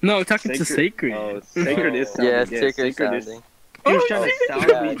 No, I'm talking to Sacred. Oh, Sacred is Oh. sounding. Yeah, Yeah, Sacred Sacred is. sounding. He was Oh, trying to shit.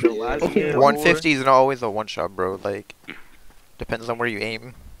 sound me the Yeah, last yeah. game. 150 is not always a one shot, bro. Like, depends on where you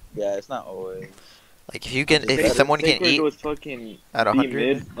aim. Yeah, it's not always. Like, if you can, if Sacred- someone can Sacred eat was fucking at B 100,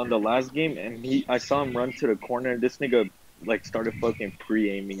 mid on the last game, and I saw him run to the corner. This nigga like started fucking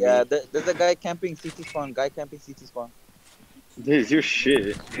pre-aiming. Yeah, me. there's a guy camping CT spawn. Guy camping CT spawn. Diz, you're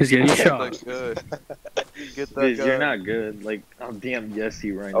shit. He's getting Get shot. that good. Get that Diz, guy. you're not good. Like, I'll DM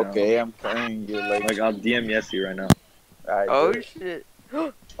Yessie right now. Okay, I'm playing you like. Like, I'll DM Yessie right now. Alright, Oh good. shit.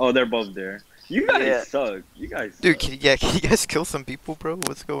 Oh, they're both there. You guys Yeah. suck. You guys dude. suck. Can you guys kill some people, bro?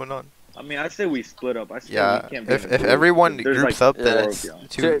 What's going on? I mean, I say we split up. I say Yeah, we can't be if in a group. everyone There's, groups like, up, yeah, then four it's of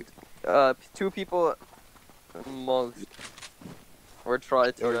y'all. two. Two people most. Or try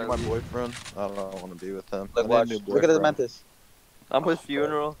Yo, to. you're my boyfriend. I don't want to be with him. Look, I watch. need a new Look at this boyfriend. mantis. I'm with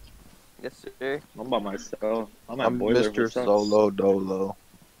funeral. Yes, sir. I'm by myself. I'm at I'm Boiler. Mr. What's up? Solo Dolo.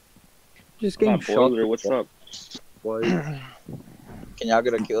 Just I'm getting at shot. Boiler. What's up? Twice. Can y'all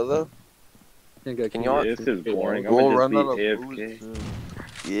get a kill though? Think I Can can y'all- Yeah, this is boring. I'm We'll gonna run just out be of AFK. booze soon.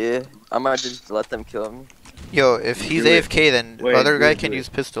 Yeah. I might just let them kill me. Yo, if he's Do it. AFK, then Wait, other do guy it, can do it. use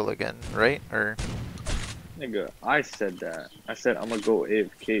pistol again, right? Or Nigga, I said that. I said I'm gonna go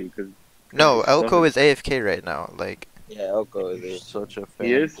AFK because no, He's Elko summoned. is AFK right now. Like, Yeah, Elko is You're it. such a fan.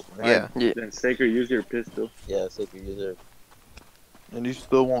 he is. boy. yeah. Yeah. Then Sacred, use your pistol. Yeah, sacred user. And you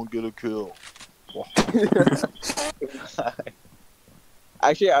still won't get a kill.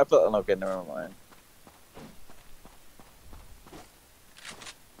 Actually, I felt okay. Never mind.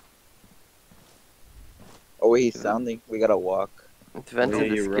 Oh wait, he's sounding. We gotta walk. Vincent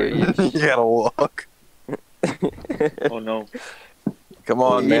Yeah, is you're scary. right. You gotta walk. Oh no. Come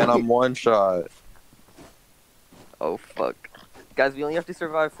on, Yeah. man. I'm one shot. Oh fuck. Guys, we only have to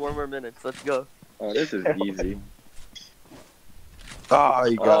survive 4 more minutes. Let's go. Oh, this is easy. Oh,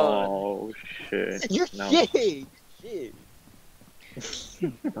 you got Oh shit. You're No. shit. Shit.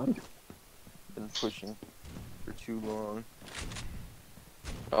 been pushing for too long.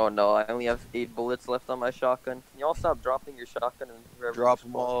 Oh no, I only have 8 bullets left on my shotgun. Can y'all stop dropping your shotgun and wherever you Drop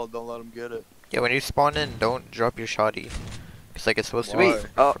them spawn? all. Don't let them get it. Yeah, when you spawn in, don't drop your shotty. It's like it's supposed to Why? be. Wait,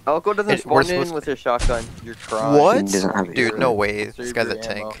 Elko doesn't We're spawn supposed in to- with his shotgun. You're crying. What? He doesn't have Dude, it. no way. This Save guy's a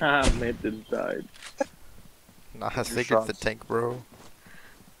your ammo. tank. Ah, Mantis died. Nah, I Your think it's a shots. tank, bro.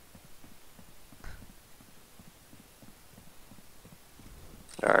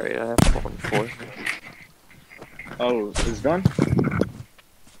 Alright, I have 1-4. Oh, it's done?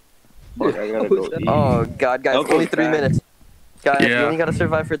 Shit, I gotta go eat. Oh god, guys, Elko's only 3 back. minutes. Guys, you Yeah. only gotta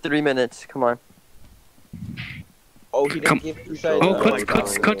survive for 3 minutes. Come on. Oh, he Come- didn't give two sides. Oh, my clutch,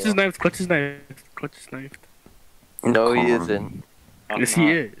 God. clutch is knifed, clutch is knifed, clutch is knifed. No, he Come isn't. I'm Yes, he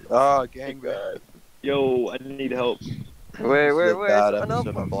not. is. Oh, gangbang. Yo, I need help. Where, This is a bad someone help episode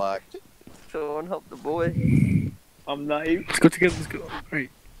of him. Blacked. Someone help the boy. I'm knifed. Let's go together, let's go. Right.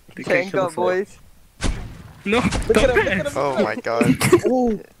 They can't Tank kill up, us all. boys. No, Look at him, look at him. Oh my god.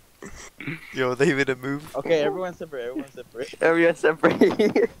 Ooh. Yo, they made a move. Okay, everyone separate. Everyone separate. Everyone separate.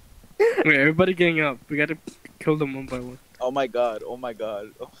 Wait, everybody getting up. We gotta kill them one by one. Oh my god. Oh my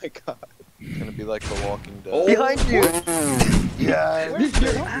god. Oh my god. It's gonna be like The Walking Dead. Oh. Behind you. Yeah. Where's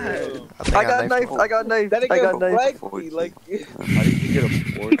your hand? think I got knifed knifed. I got knifed. That I got nigga knifed. flagged me like. How did you get a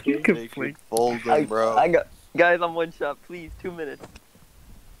 4K? Good They flick. keep folding, bro. I got. Guys, I'm one shot. Please, 2 minutes.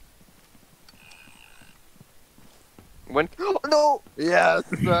 When? Oh, no. Yes,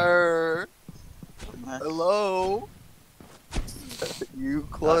 sir. Hello. You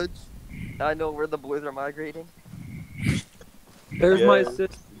clutch. I know where the boys are migrating. There's my Yeah.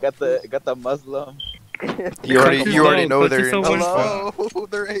 assist. Got the Muslim. You already know Clutch they're is in. so Hello.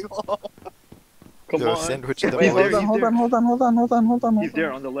 They're A-long. Come Yo, on. sandwich the Wait, boys. hold on, hold on. He's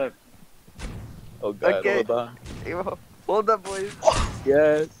there on the left. Oh god, Okay. hold on. Yo, hold up, boys.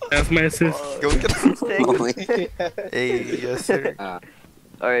 Yes. That's my assist. Go get him. Tank. Hey, yes sir.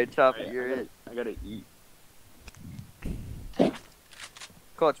 Alright, Chop, you're it. I gotta eat.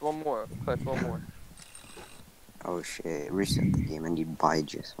 Clutch, one more. Clutch, one more. Oh shit, reset the game and you buy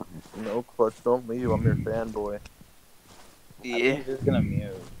just one. No, clutch. Don't leave. I'm your fanboy. I think he's just gonna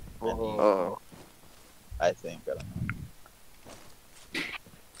mute. Oh. I think. I don't know.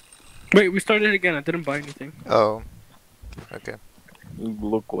 Wait, we started again. I didn't buy anything. Oh. Okay. You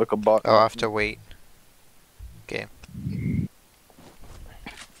look like a bot. I'll have to wait. Okay.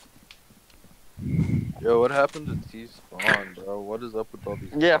 Yo, what happened to T-Spawn, bro? What is up with all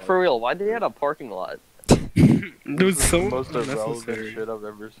these? Yeah, bots? for real. Why they had a parking lot? It was This is so the most irrelevant unnecessary. shit I've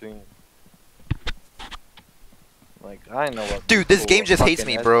ever seen. Like, I know what. Dude, this people game just hates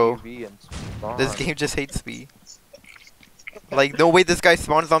fucking me, bro. SUV and Spawn. This game just hates me. Like, no way this guy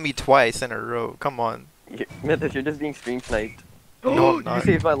spawns on me twice in a row. Come on. Mythos, you're just being stream sniped. No, I'm You not.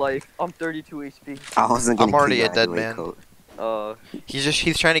 saved my life. I'm 32 HP. I wasn't gonna I'm already kill a you dead anyway, man. Coach.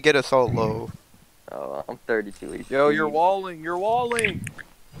 He's trying to get us all low. I'm 32 HP. Yo, you're walling. You're walling.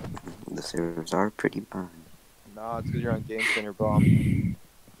 The servers are pretty bad. Nah, it's because you're on Game Center bomb.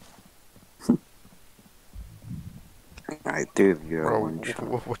 I threw you Bro, one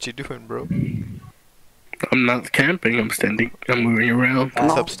shot. what you doing, bro? I'm not camping. I'm standing. I'm moving around.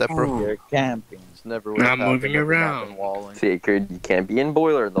 What's up, step bro? You're camping. It's never would've I'm happened moving if you'd not around. been walling. Sacred, you can't be in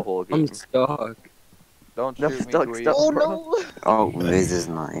boiler the whole game. I'm stuck. Don't No, shoot me, stuck, Tweet. stuck. Oh bro. no! Oh, Viz is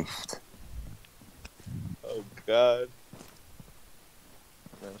knifed. Oh god.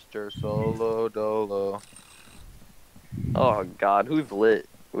 Mr. Solo Dolo. Oh god, who's lit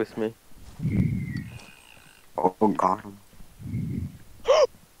with me? Oh, got him.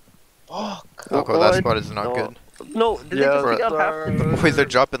 Fuck. Okay, that squad is not No. good. No, did they Yeah, just take out half sir. the Boys are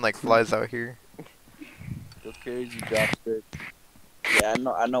dropping like flies out here. Go crazy, chopstick. Yeah,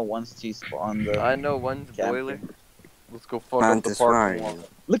 I know once T spawned the I know one's camping. boiler. Let's go fuck up the Mantis, where are parking you? lot.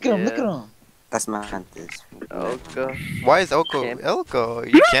 Look at him, look Yeah. at him. That's Mantis. Okay. Why is Elko? Camp. Elko,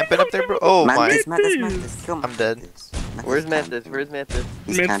 you camping up there, bro? Oh my. Mantis, Mantis, Mantis. Kill I'm dead. Mantis. Where's Mantis? camping. Where's Mantis?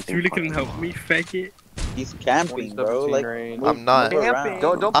 He's Man, camping you really couldn't parking help lot. me, faggot. He's camping, bro. 2017 Like, rain. move- I'm not. move around.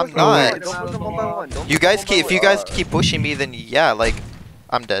 Don't I'm push them one by not. one. Don't push them one by one. Don't You push them guys one keep, by if you one. guys keep pushing me, then yeah, like,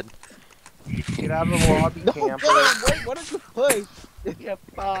 I'm dead. Get out of the lobby, No, camper. God, what is the push? Yeah,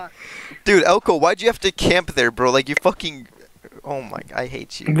 fuck. Dude, Elko, why'd you have to camp there, bro? Like, you fucking. Oh my, I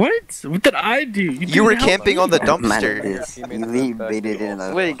hate you. What? What did I do? You were didn't help camping me. on the dumpster. Mantis, Yeah, he you made the really best baited in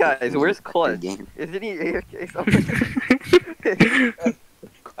a. Wait, guys, where's fucking Clutch? game. Isn't he AFK somewhere?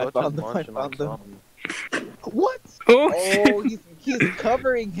 I Clutch found is them, I munching on found them. something. What? Oh, Oh, he's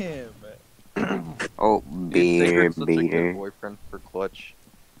covering him. Oh, Dude, beer, Sacred's such a good beer. boyfriend for clutch.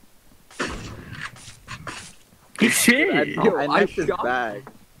 Shit. I knifed his back.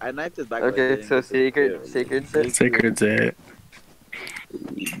 I knifed his back. Okay, so Sacred said. Sacred's it.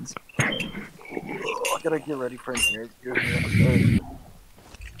 I gotta get ready for an interview.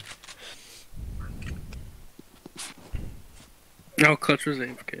 No, Clutch was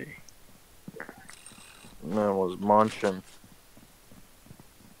AFK. Man was munching.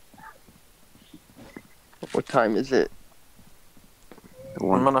 What time is it?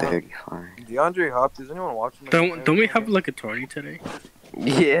 1:35. DeAndre Hopkins. Is anyone watching? Don't we have like a tourney today?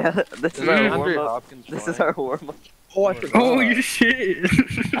 Yeah, this is our DeAndre warm up. Hopkins This is our warm up. Oh, I forgot. Oh, you shit.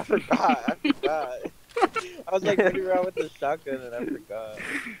 I forgot. I was like running around with the shotgun and I forgot.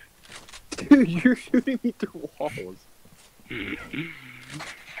 Dude, you're shooting me through walls.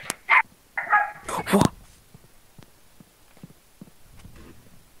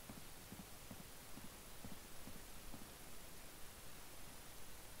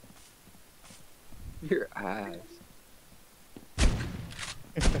 Your ass.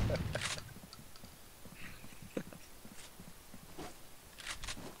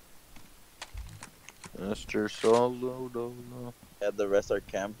 Mr. Solo Dolo. Yeah, the rest are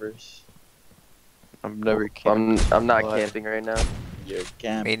campers. I've never camped. I'm not What? camping right now. You're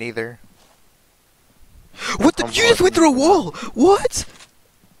camp. Me neither. What the? You just went through a wall! What?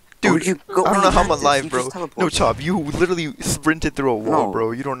 Dude, you go? I don't Wait, know how I'm Mantis, alive, you bro. just No, teleported. Chop, you literally sprinted through a wall, No.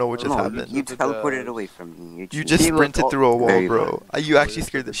 bro. You don't know what just No, happened. you teleported away from me. You just He looked sprinted all- through a wall, Very bro. You actually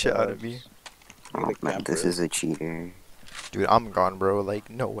scared the shit out of me. Oh man, this is a cheater. Dude, I'm gone, bro. Like,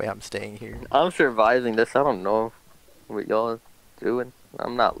 no way I'm staying here. I'm surviving this. I don't know what y'all doing.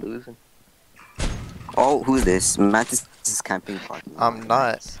 I'm not losing. Oh, who's this? Mantis is camping parking. lot. I'm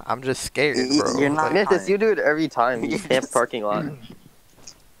not. I'm just scared, bro. You're not. Mantis, you do it every time. You camp parking lot.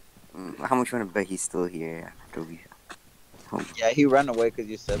 How much you wanna bet he's still here after we? Yeah, he ran away because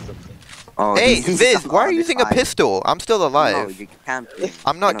you said something. Oh, Hey, he's Viz, on why are the you using a side. pistol? I'm still No, alive. you're camping.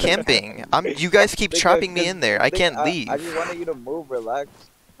 I'm not No, camping. You guys keep trapping me in there. I can't leave. I just wanted you to move, relax.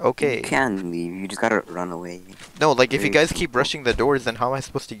 You Okay. can leave. You just gotta run away. No, like if you Very guys keep rushing the doors, then how am I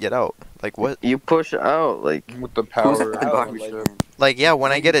supposed to get out? Like what? You push out like. With the Who's power. at the out, garbage like- man? Like yeah,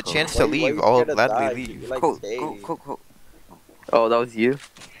 when I get a chance to Why you leave, scared I'll to gladly die? leave. You, like, Cool, stay. cool. Oh, that was you.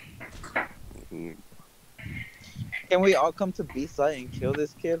 You- Can we all come to B-side and kill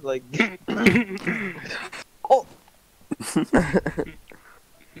this kid? Like,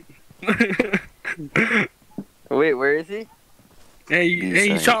 Wait, where is he? Hey,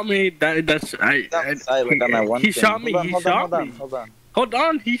 he shot me. That's outside, like on that one He thing. shot me. Hold on, hold on, me. hold on. Hold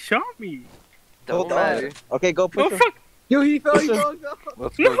on, he shot me. Don't Hold on. matter. Okay, go push Oh him. fuck! Yo, he fell. He fell.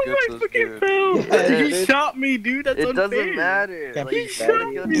 Let's No, go I get this fucking dude. fell. Yeah, He dude. shot me, dude. That's It unfair. doesn't matter. Can't Like, be He bad.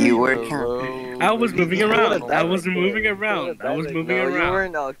 shot me. You were Hello, I was moving ladies and around. gentlemen. I was That moving right there. around. I was That moving No, you around.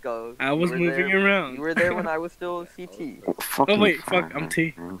 weren't Elko. I was You were moving there- around. You were there when I was still CT. Fucking Oh, wait, fuck, I'm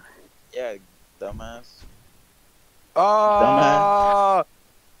T. Yeah, dumbass. Ah!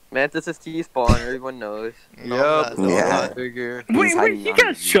 Mantis is T-spawn, everyone knows. No, Yep. I'm not. Yeah. Figure. Wait, he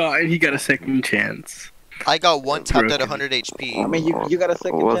got shot and he got a second chance. I got one tapped at Broken. 100 HP. I mean, you got a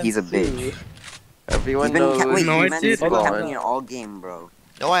second Well, chance he's a too. bitch. Everyone He's been knows. wait, No, I man, did. he's been Hold on. camping here all game, bro.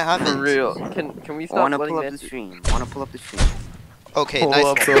 No, I For haven't. real. Can we I stop wanna letting pull up the Mantis? stream. I wanna pull up the stream. Okay, Pull nice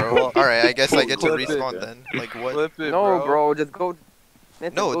up one, the bro. block. Alright, I guess I get to Clip it. respawn then. Like what? Flip it, No, bro, just go.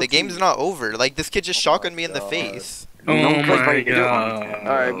 Mantis, No, go the game's T. not over. Like this kid just Oh my shotgunned me in the God. face. Oh No, my but- god.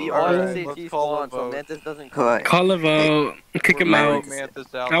 Alright, we all have to Alright, say let's T call spawn a so vote. Mantis doesn't Cut. Call a vote. Kick him We're out. voting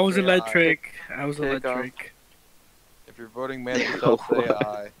Mantis out, I was say aye. electric. I was Kick him. electric. If you're voting Mantis out, say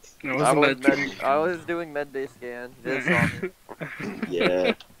aye. I was I was, electric. I was doing med bay scan. Just saw me.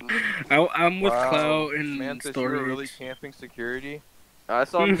 Yeah. I'm with Wow. Cloud in Mantis, you were really storage. camping security? I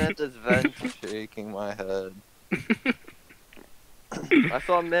saw Mantis vent. Shaking my head. I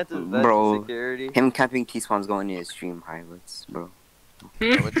saw Mantis vent Bro. in security. Him camping T-spawn's going near stream highlights, bro. No,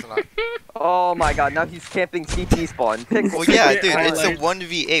 it's not. Oh my god, now he's camping CT spawn. Pick Well, yeah, Yeah, dude, it's a highlights.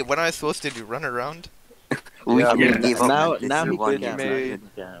 1v8. What am I supposed to do? Run around? We Yeah, yeah. gave up. Now, man. This now is he one can camp. game. Now made- he can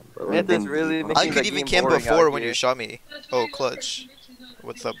camp, bro. We've Mantis been- really I making I the could even game camp boring before out when here. you shot me. Oh, Clutch.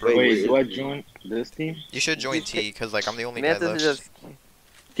 What's up, bro? Wait, do I join this team? You should join T, cause like I'm the only guy Mantis left. is just.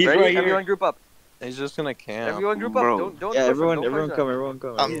 He's Ready? right here. Everyone group up. He's just gonna camp. Everyone group Bro. up. Don't Yeah, push him, everyone, don't everyone push come, him. everyone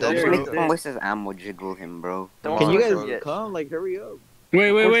come. I'm everyone dead, come. Make bro. them waste his ammo, jiggle him, bro. Don't Can you push guys him yet. come? Like, hurry up.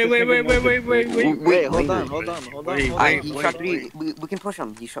 Wait, wait. Wait, hold on, hold on, hold on, Wait, hold I, on. he wait, shot wait. three. We can push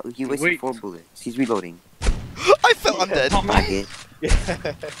him. He wasted Wait. 4 bullets. He's reloading. I fell. I'm dead. I did.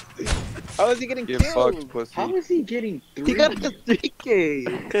 How is he getting Get fucked, killed? pussy. How is he getting 3? He got a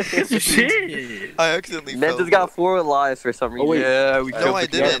 3K. Shit. I accidentally fell. Mantis got 4 lives for some reason. wait. Yeah, we No, killed I the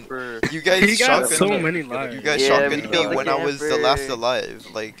didn't. camper. You guys He got shotgunned so me. many You lives. guys Yeah, we shotgunned me killed the when I was the last camper. alive.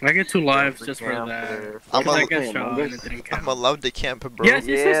 Like, I get 2 lives the just for that. camper. I'm I a- got Among shot and Us. it didn't I'm count. allowed to camp, bro. Yes,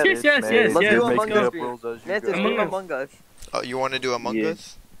 yes, yes, yes, yes, Man, yes, Let's yes. do Let's Among go. Us. Rules as you Mantis, go. do Among Us. Among Us. Oh, you want to do Among Yeah.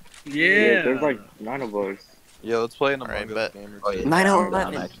 Us? Yeah. There's like 9 of us. Yeah, let's play an Alright, Among bet. Us game or Oh, two. yeah.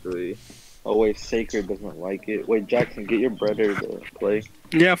 9/11. Actually. Oh wait, Sacred doesn't like it. Wait, Jackson, get your brother to play.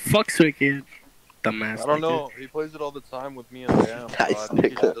 Yeah, fuck Wicked. Dumbass. I don't know. He plays it all the time with me and Bam. So I Nice think he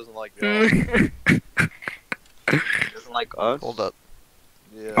nigga. just doesn't like y'all. nigga. He doesn't like us. Hold up.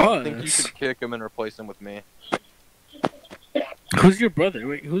 Yeah, Oh, I think you it's- should kick him and replace him with me. Who's your brother?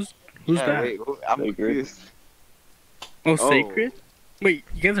 Wait, who's Yeah, that? wait, I'm Sacred. confused. Oh, Oh. Sacred? Wait,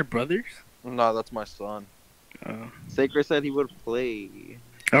 you guys are brothers? No, that's my son. Oh. Sacred said he would play.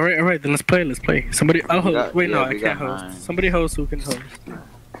 Alright, then let's play. Somebody, I'll host. got- Wait, no, yeah, I we can't got host. 9. Somebody host who can host.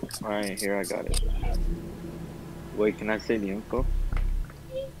 Alright, here I got it. Wait, can I say the info?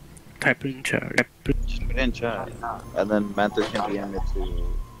 Type it in chat. Just put it in chat. And then Mantis can DM it to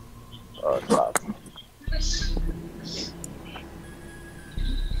class.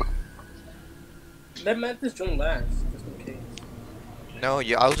 Let Mantis join last, just in case. No,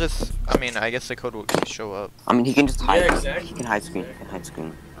 yeah, I'll just. I mean, I guess the code will show up. I mean, he can just hide. Yeah, exactly. He can hide screen. He can hide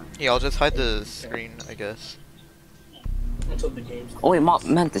screen. Yeah, I'll just hide the screen, I guess. Until the game's Oh wait,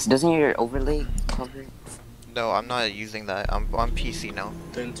 Mantis, doesn't your overlay cover? No, I'm not using that. I'm on PC now.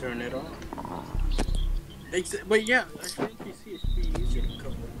 then turn it on. Uh, But yeah, actually in PC it should be easier to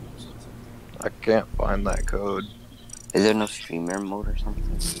cover. I can't find that code. is there no streamer mode or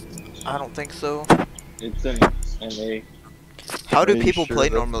something? I don't think so. It's in NA. How do Are you people sure play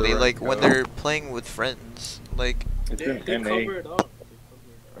that's the normally? right Like when code? they're playing with friends? Like, It's They in NA. cover it up.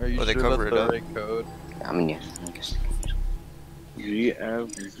 Are you Oh, they sure cover that's it the up. right code? I mean, yeah. I guess.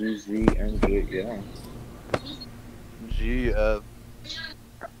 GFZZNJ, yeah. GF.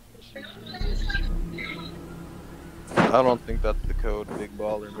 I don't think that's the code, big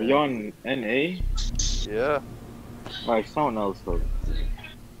baller. Are you on NA? Yeah. Alright, someone else though.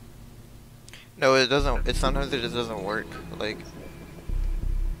 no, it doesn't. It sometimes it just doesn't work. Like,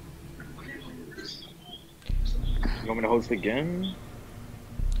 You want me to host again?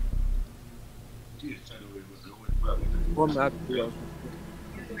 What map do you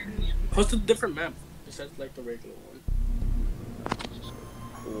host a different map besides like the regular one.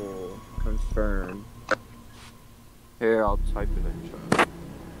 Cool. Confirm. Here, I'll type it in chat.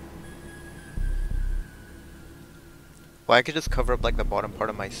 well, I could just cover up like the bottom part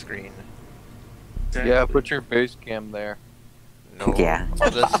of my screen. Yeah, put your face cam there. No. Yeah.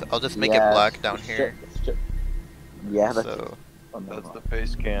 I'll just make Yeah, it black down here. Yeah, that's So That's the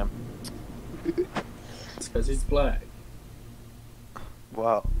face cam. It's because he's black.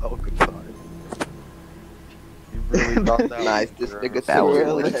 Wow, that was good time. You really got that. Nice, one, this girl. nigga That was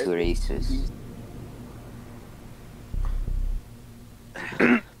Really? way too racist.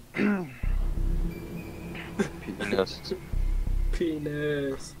 Penis.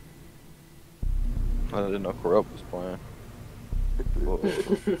 Penis. I didn't know Corrupt was playing. Whoa.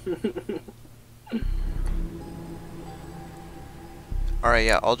 alright,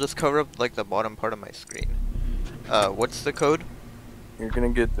 yeah, I'll just cover up like the bottom part of my screen. What's the code? You're gonna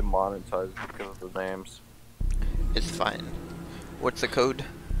get demonetized because of the names. It's fine. What's the code?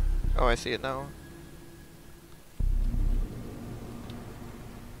 Oh, I see it now.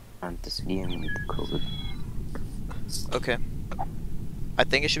 Mantis VM with the code. Okay. I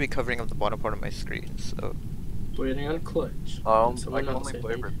think it should be covering up the bottom part of my screen, so. Waiting on clutch. I Someone can else only say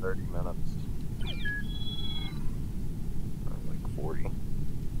play thank for 30 minutes. Or like 40. Do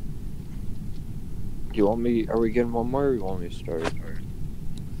you want me? Are we getting one more? Or you want me to start?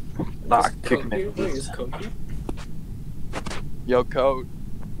 Nah, Is kick Koki- me. Wait, is Koki? Yo, Code,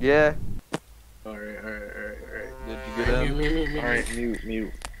 Yeah. Alright. did you get in? Me. Alright,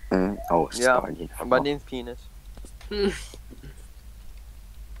 mute. Oh, Yeah. started. My name's Penis.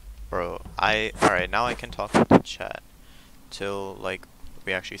 Bro, alright, now I can talk with the chat. Till, like,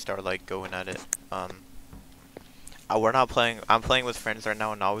 we actually start, like, going at it. We're not playing, I'm playing with friends right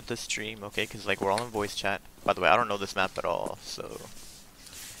now, not with the stream, okay? Because, like, we're all in voice chat. By the way, I don't know this map at all, so.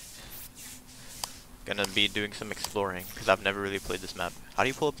 Gonna be doing some exploring, because I've never really played this map. How do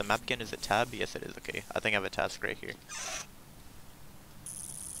you pull up the map again? Is it tab? Yes, it is, okay. I think I have a task right here.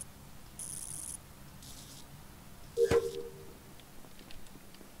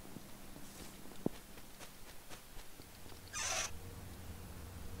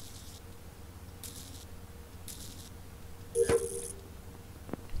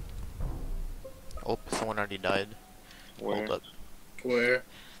 Oh, someone already died. Where? Hold up. Where?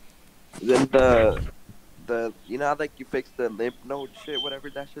 Then you know how like you fix the lymph node shit, whatever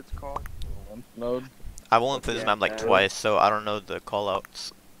that shit's called. Lymph node. I went through this Yeah, map like man. twice, so I don't know the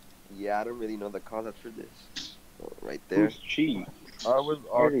callouts. Yeah, I don't really know the call out for this. Oh, right there. Who's cheat? I was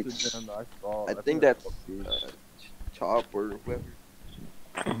Where did- oxygen. I saw. I think that's Chop or whoever.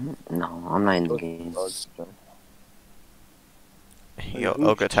 No, I'm not in the Those game. oxygen. Yo, who's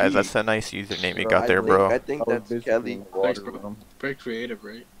Ogatai, cheat? that's a nice username you Bro, got there, bro. I think I was that's busy Kelly. in the water room. Very creative,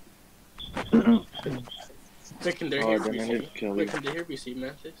 right? Wait, can they Oh, hear then it is BC? Kelly. Wait, can they hear BC,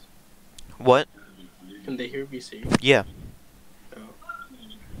 Mantis? What? Can they hear BC? Yeah.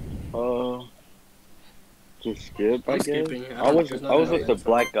 Just skip, I I'm guess. skipping. I was there's with the nothing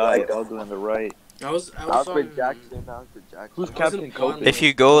black guy, ugly on the right. I was Alfred on. Jackson. Alfred Jackson. Who's I was in Captain bottom. COVID? If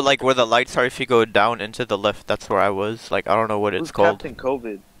you go like where the lights are, if you go down into the left, that's where I was. Like I don't know what it's Who's called. Captain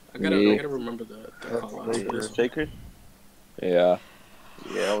COVID? I gotta remember the call out. Wait, Shaker? Yeah.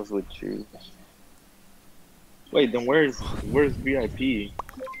 Yeah, I was with you. Wait, then where's VIP?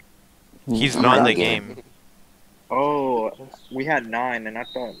 He's not in the game. Oh, we had 9, and I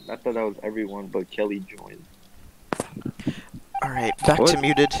thought that was everyone, but Kelly joined. Alright, back to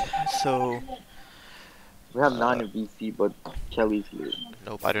muted. So, We have 9 in VC, but Kelly's here.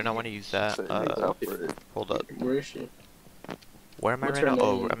 nope, I do not want to use that. Hold up. Where is she? Where am I What's right her now?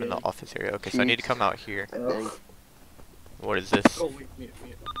 Oh, name I'm in the again? office area. Okay, so I need to come out here. Oh, What is this? oh wait, mute.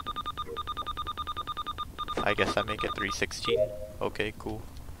 I guess I make it 316. Okay, cool.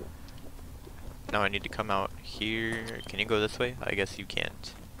 Now I need to come out here. Can you go this way? I guess you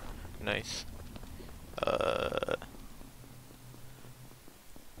can't. Nice.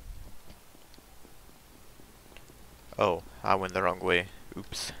 Oh, I went the wrong way.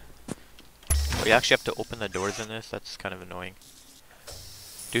 Oops. Oh, you actually have to open the doors in this? That's kind of annoying.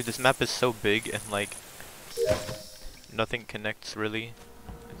 Dude, this map is so big and like nothing connects really.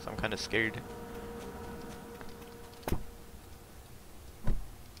 So I'm kind of scared.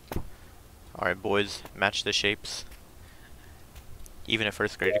 Alright boys, match the shapes. Even a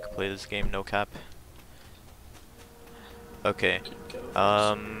first grader could play this game, no cap. Okay.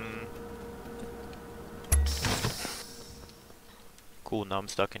 Cool, now I'm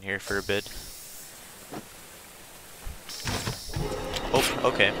stuck in here for a bit. Oh,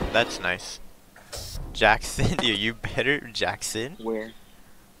 okay, that's nice. Jackson, yeah, you better, Jackson? Where?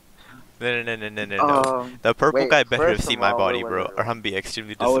 No. The purple guy better have seen my body, bro, or I'm be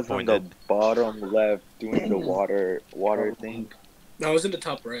extremely I was on the disappointed. bottom left doing the water thing. I was in the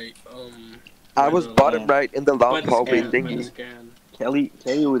top right. I was bottom right in the By long the hallway scan, by the thingy. scan. Kelly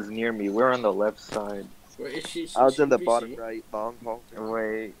was near me. We're on the left side. Where is she? I was in the BC? bottom right long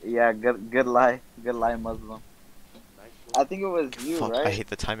hallway. Wait, yeah, good lie, Muslim. I think it was you, Fuck, right? I hate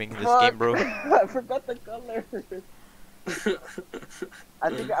the timing in this game, bro. I forgot the color.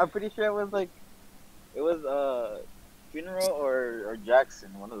 I'm pretty sure it was Funeral or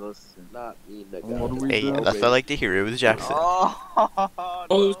Jackson, one of those two. Not me, What nigga. do we Hey, do? that's what I like to hear. It was Jackson. Oh,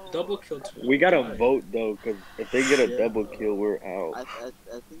 it was double kill too. We gotta vote though, cause if they get a Yeah. double kill, we're out. I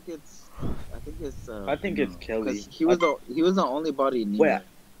think it's I think it's Kelly. because he was the only body near. Wait,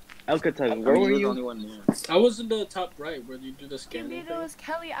 Alcatraz, I where mean, were he was the you? only one near. I was in the top right where you do the Give scanning me thing. those,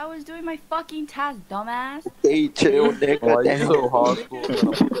 Kelly. I was doing my fucking task, dumbass. Hey, chill, nigga. Why are you Damn. so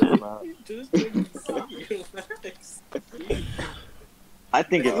hostile? Just didn't see you. I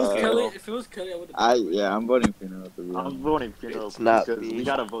think If it was it's Kelly, Kelly. if it was Kelly, I would have. I'm voting Funeral to be I'm honest. voting Funeral It's not because me. we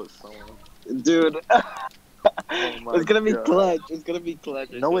gotta vote someone. Dude, my it's gonna be God. clutch. It's gonna be clutch.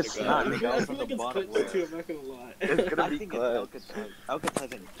 I No, swear it's to not. God. Nigga, I I was feel on like the it's bottom clutch left. too. I'm not gonna lie. It's gonna I be think it's Alcatraz.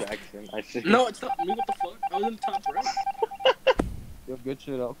 Alcatraz and Jackson. I see. No, it's not me. What the fuck? I was in the top right. Yo, good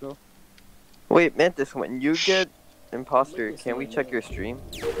shit, Elko. Wait, Mantis, when you get imposter, can we check your stream?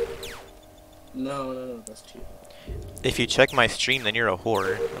 No, that's cheating. If you check my stream, then you're a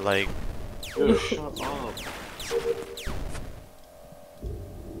whore. Like, Dude, shut up.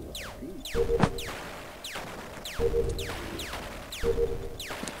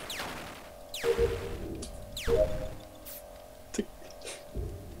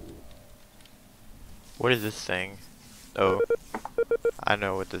 what is this thing? Oh, I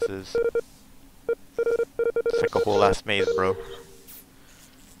know what this is. It's like a whole ass maze, bro.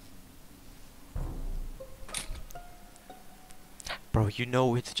 Bro, you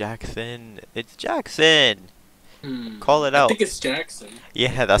know it's Jackson. It's Jackson. Call it I out. think it's Jackson.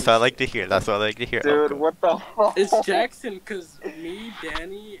 Yeah, that's what I like to hear. That's what I like to hear. Dude, Elko. what the fuck? It's Jackson because me,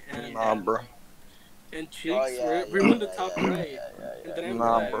 Danny, and Nah, bro. and Oh, Cheeks yeah, were in the top right. And then I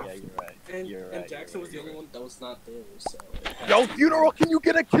Nah, realized, bro. Yeah, you're right. and You're right, Jackson you're was the right, only one that was not there. So it had Yo, to be Funeral, him. can you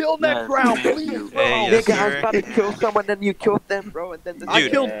get a kill next round, please, bro? Hey, yes, Nigga, I was sir. about to kill someone, then you killed them, bro, and then the I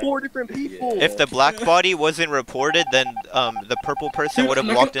Dude. killed 4 different people. If the black body wasn't reported, then the purple person Dude, would have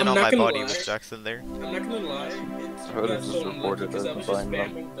I'm not walked gonna- in I'm on not my gonna body lie. with Jackson there. I'm not gonna lie, it's I would've got just so unlucky reported because it I and was just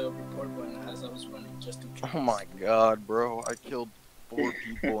blamed them. spamming the report button as I was running just in case. Oh my god, bro. I killed 4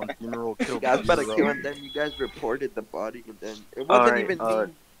 people and Funeral killed I was about to 0. kill, and then you guys reported the body, and then it wasn't even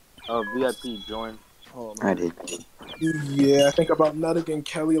me. VIP join. Oh, I did. Yeah, I think about nutting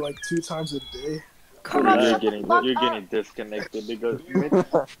Kelly like 2 times a day. Come on, You're shut the getting fuck you're up. getting disconnected because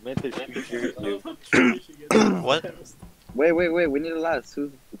Mythic hears I you. love how triggered she gets. What? Wait, we need a last.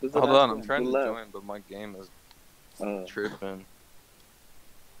 Who's the Hold last on, one? I'm trying Who to left? join, but my game is tripping.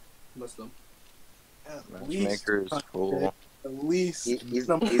 Muslim. At least, Matchmaker is full. at least.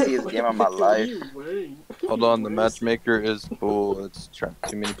 Easiest game of my life. Hold on, the matchmaker is full. It's too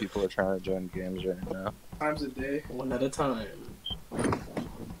many people are trying to join games right now. Times a day. One at a time.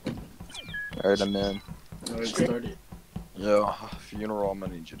 Alright, I'm in. Alright, started. Yo, Funeral, I'm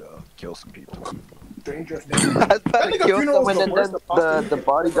gonna need you to kill some people. Dangerous. I was about to think a kill funeral is someone, the and worst then imposter. the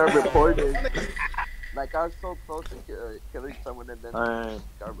body got reported. Like, I was so close to killing someone, and then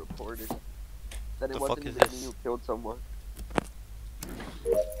got reported. Then it The wasn't fuck is even me this? who killed someone.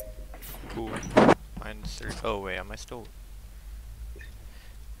 Cool. Mine's oh wait, am I still?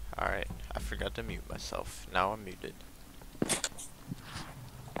 Alright, I forgot to mute myself. Now I'm muted.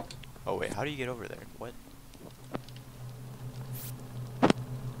 Oh wait, how do you get over there? What?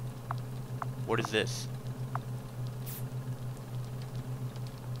 What is this?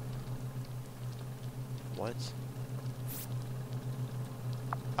 What?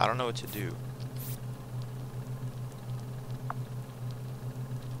 I don't know what to do.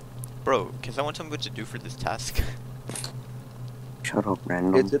 Bro, can someone tell me what to do for this task? Shut up,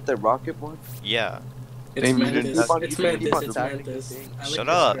 random. Is it the rocket one? Yeah. It's They Mantis. didn't- It's Mantis. It's attacking Mantis. the thing. I like Shut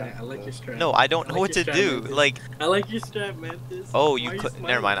your up. strat. I like your strat. No, I don't know like what to your strat, do. Mantis. Like, I like your strat, Mantis. oh, Why you are could. smiling?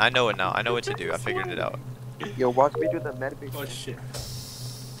 Never mind. I know it now. I know what to do. I figured it out. Yo, watch me do the medic. Oh shit.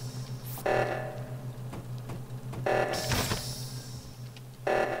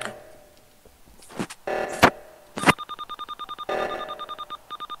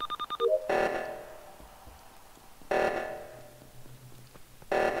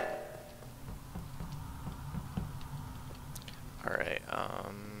 Alright,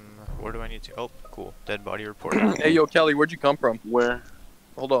 where do I need to? Oh, cool. Dead body reported. Hey, yo, Kelly, where'd you come from? Where?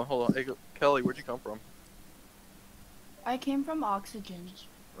 Hold on. Hey, Kelly, where'd you come from? I came from oxygen.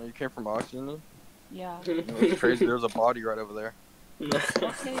 Oh, you came from Oxygen? Yeah. It's crazy. There's a body right over there.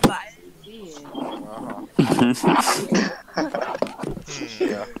 Okay, but I didn't see it.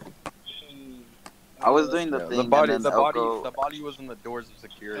 Yeah. I was doing the Yeah, thing. the body, and then Elko- the body was in the doors of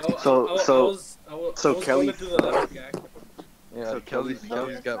security. So I was Kelly- going to the left guy. Yeah, so Kelly's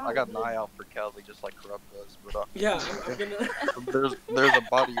Kelly's- got. I got an eye out for Kelly, just like Corrupt does. But Yeah, I'm gonna. there's a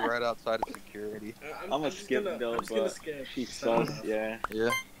body right outside of security. I'm a just skip gonna- though, I'm just gonna but skip. she sucks. Yeah. Yeah.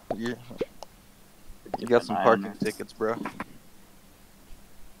 You got some Eye on parking her. tickets, bro.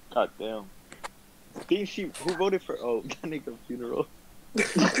 God damn. Who voted for? Oh, that nigga Funeral. Wait,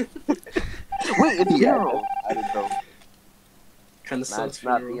 it's Funeral. I didn't know. Kind of Nah, sucks. it's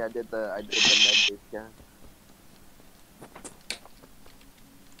not Funeral. me. I did the med base guy.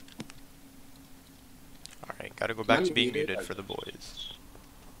 Alright, gotta go back I'm to being muted. muted for the boys.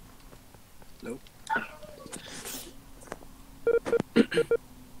 Nope.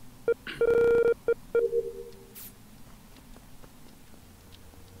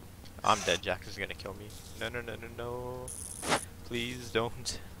 I'm dead. Jack is gonna kill me. No, no, no, no, no. Please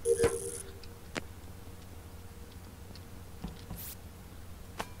don't.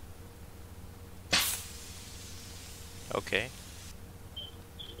 Okay.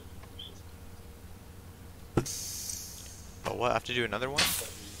 Oh, what? I have to do another one?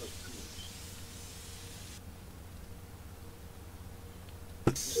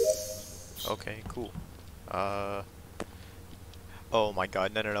 Okay, cool. Oh my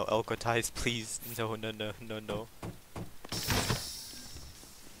god, no, no, no. Elko ties, please. No, no, no, no, no.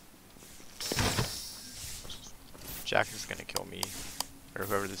 Jack is gonna kill me. Or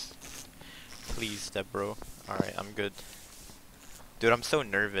whoever this. Please, step bro. Alright, I'm good. Dude, I'm so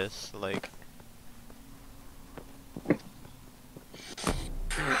nervous. Like.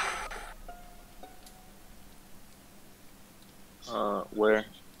 Where?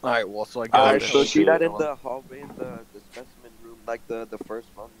 Alright, well, so I got Alright, it. so see that in the hallway in the specimen room, like the first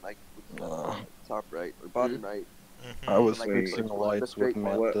one, like with the top right or bottom right. I was Like, fixing the lights with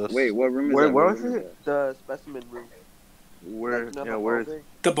Mantis. Wait, what room is Where that? where What was room is it? the specimen room. Where? Like, you know Yeah, how where's? bald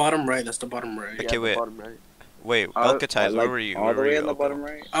The bottom right. That's the bottom right. Okay, yeah, the wait. bottom right. Wait, Alcatraz, where were you? All Where the were way you, on the Elko? bottom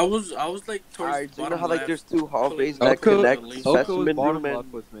right. I was like towards Alright, the so you know bottom how like left. there's two hallways pulling that down the connect leaves. Oko's specimen bottom room left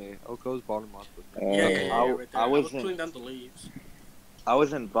and with me. Oko's bottom left with me. Yeah, Okay. right there. I was wasn't- pulling down the leaves. I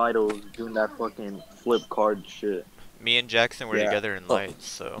was in vitals doing that fucking flip card shit. Me and Jackson were Yeah. together in lights,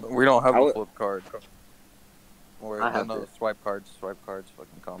 so. We don't have I a wa- flip card. Or I have no, it. swipe cards. Swipe cards.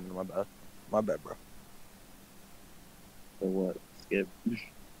 Fucking common. My bad. My bad, bro. So what? Skip.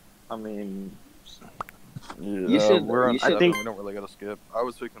 I mean, Yeah, should- we're on you should- seven. I think- We don't really gotta skip. I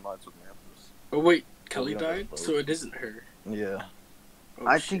was fixing lights with Mantis. Oh wait, Kelly we don't died, have so it isn't her. Yeah. Oh,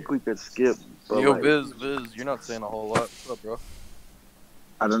 I shit. think we could skip. But Yo, like, Viz, you're not saying a whole lot. What's up, bro?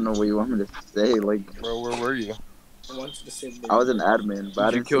 I don't know what you want me to say. Like, Bro, where were you? I wanted to say I was an admin, but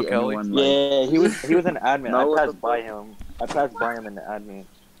I Did you didn't kill see Kelly? anyone. Like, Yeah, he was an admin. No, what I the passed by him. I passed by him in the admin.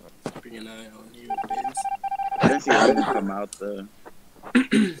 keeping an eye on you, Vince. I didn't see anyone come out though.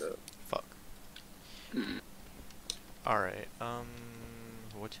 So, Fuck. Alright,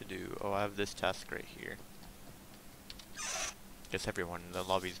 what to do? Oh, I have this task right here. Guess everyone in the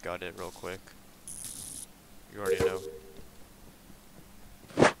lobby's got it real quick. You already know.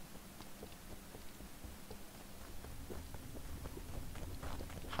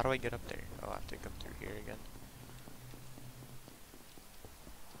 How do I get up there? Oh, I have to come through here again.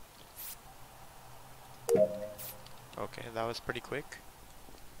 Okay, that was pretty quick.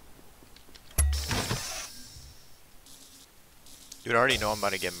 Dude, I already know I'm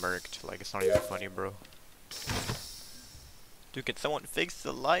about to get murked. Like, it's not even funny, bro. Dude, can someone fix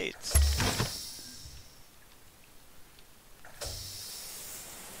the lights?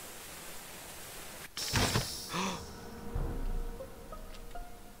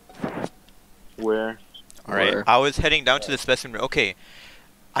 where? Alright, Where? I was heading down to the specimen room. Okay,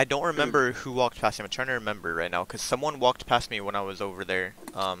 I don't remember who walked past me. I'm trying to remember right now, because someone walked past me when I was over there.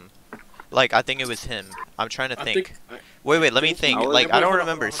 Like, I think it was him. I'm trying to think. Wait, let me think. I was- Like, I don't hold on,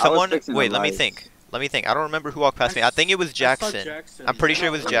 remember. hold on, hold on. I was Someone, fixing the wait, let me lights. think. Let me think. I don't remember who walked past me. I think it was I saw Jackson. Jackson. I'm pretty sure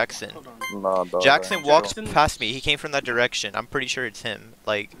it was Jackson. Hold on. Nah, dog. Jackson walked Jackson- past me. He came from that direction. I'm pretty sure it's him.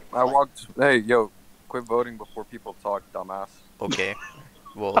 Like, I walked. Hey, yo, quit voting before people talk, dumbass. okay.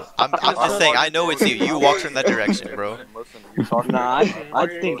 Well, I'm just saying. I know it's you. You walked from that direction, bro. Listen, you talking Nah, about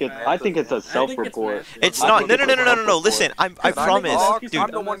I think it's a self-report. It's I not. think No, it's no, a no, no, no, no. self-report. Listen, I Can I promise, talk? dude.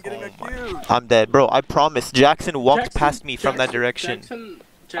 I'm the one getting Oh accused. I'm dead, bro. I promise. Jackson walked Jackson- past me from that Jackson- direction. Jackson,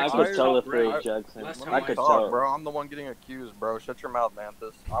 I Jackson could tell if right. it was Jackson. Last Let time I me could talk, tell. bro. I'm the one getting accused, bro. Shut your mouth,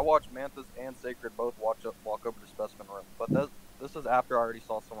 Mantis. I watched Mantis and Sacred both walk over to specimen room, but this is after I already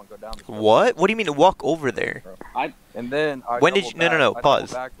saw someone go down. The specimen What? room. What do you mean to walk over there? And then I When did doubled you- no, back. no, I pause.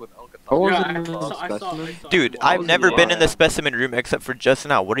 doubled back with Alcatraz. I wasn't Yeah, in the I saw specimen. Dude, I I've was never in been the- in the specimen room except for just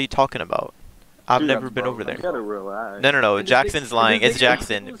now. What are you talking about? I've Dude, never been bro, over You there. gotta relax. No. And the Jackson's thing- lying. and the It's thing-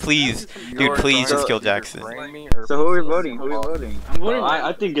 Jackson. Please, You dude, are please trying just to kill either Jackson. frame me or So who are we be voting? Who are we imposter. voting? I'm voting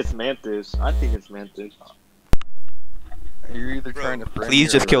I think it's Mantis. I think it's Mantis. You're either trying to frame Please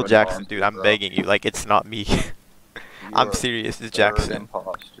me just or kill an Jackson, imposter, dude. I'm bro. begging you. Like, it's not me. You I'm are serious. It's a third Jackson.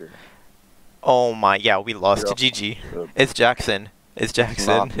 imposter. Oh my, yeah, we lost. Yep. GG. Yep. It's Jackson. It's Jackson.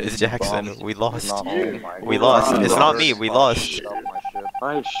 not me, It's Jackson. bum. We It's lost. not me. We lost. It's not me. We lost. Shit off my ship.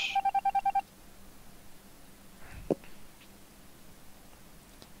 Nice.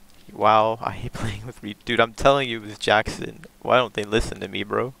 Wow, I hate playing with me. Dude, I'm telling you it was Jackson. Why don't they listen to me,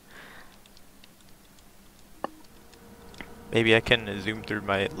 bro? Maybe I can zoom through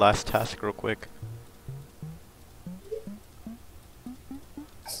my last task real quick.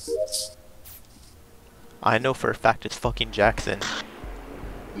 I know for a fact it's fucking Jackson.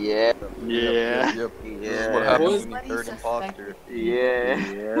 Yeah. Yeah. Yep. This is Yeah. what happens when Everybody's you third imposter.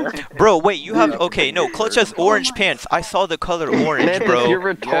 Yeah. Bro, wait, you have... Okay, no, Clutch has orange pants. I saw the color orange, Mantis, bro. you're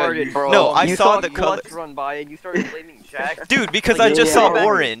retarded, you- bro. No, I you saw the color- Clutch run by and you started blaming Jack. Dude, because Like, I just yeah. saw Yeah.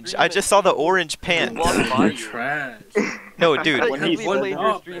 orange. I just saw the orange Who pants. walked by You're you? trash. No, dude. When Can he we said play that-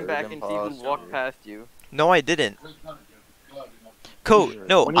 your stream back and see who Imposter. walked past you? No, I didn't.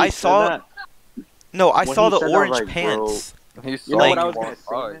 No, When he I said saw... that- No, I when saw he the said that, orange like, bro, pants. He know saw what me I was walk gonna say,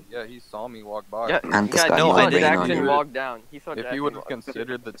 by. man? Yeah, he saw me walk by. Yeah, And this yeah, guy he no, saw I didn't. Jackson on you. walk down. He saw If Jackson he would have walk-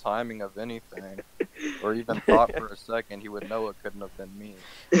 considered the timing of anything, or even thought for a second, he would know it couldn't have been me.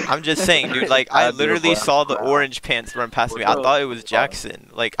 I'm just saying, dude, like, I I'd be a literally black saw the crowd. orange pants run past me. I Bro, thought it was Jackson.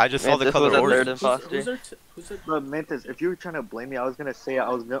 Like, I just saw the Mantis color was a third orange. imposter. Who's it? But Mantis, if you were trying to blame me, I was gonna say I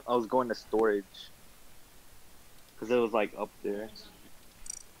was going to storage. Cause it was like up there.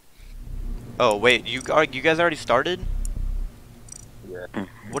 Oh, wait, you guys already started? Yeah.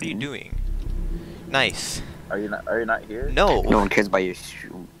 What are you doing? Nice. Are you not here? No. No one cares about your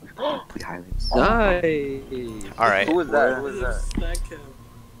complete highlights. Nice. Alright. Who was that? Who was that? Snack cam.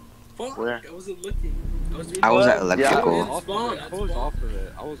 Fuck, Where? I wasn't looking. I was doing I was that. at electrical. I was off of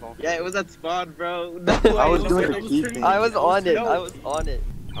it. I was off. Yeah, it was at spawn, bro. I was doing I the was key turning- thing. I was on it. No. I was on it.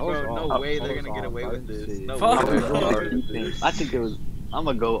 Bro, no way they're gonna get away with this. No way. Fuck. I think it was. I'm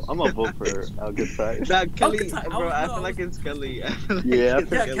gonna vote for gankstars. Nah, Kelly, Gankstars, bro, I feel I like it's Kelly. I feel like Yeah,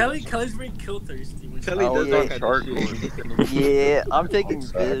 it's Yeah, Kelly. Kelly's very kill thirsty. Kelly does yeah. all kind of shit. Yeah, I'm taking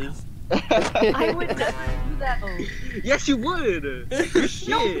Biz. I would never do that. Oh. Yes, you would. You should.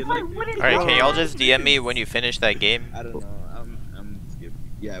 No, I Like, wouldn't. Alright, can y'all just DM me when you finish that game? I don't know. I'm skip.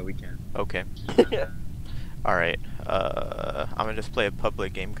 Yeah, we can. Okay. Alright, I'm gonna just play a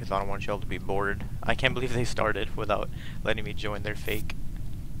public game because I don't want y'all to be bored. I can't believe they started without letting me join their fake.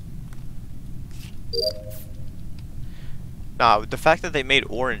 Nah, the fact that they made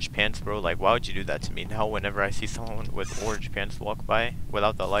orange pants, bro, like, why would you do that to me? Now whenever I see someone with orange pants walk by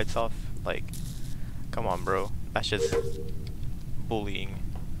without the lights off, like, come on, bro. That's just bullying.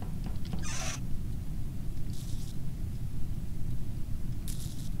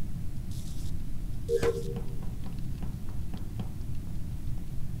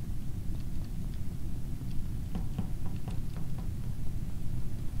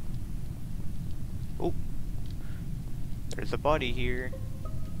 Oh, there's a body here.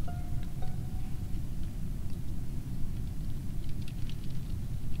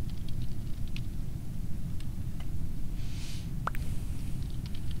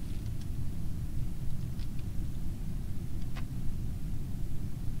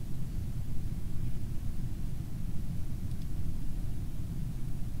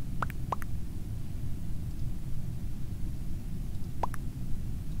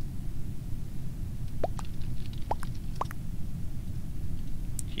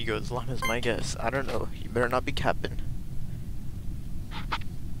 He goes, Llama's my guess. I don't know. You better not be capping.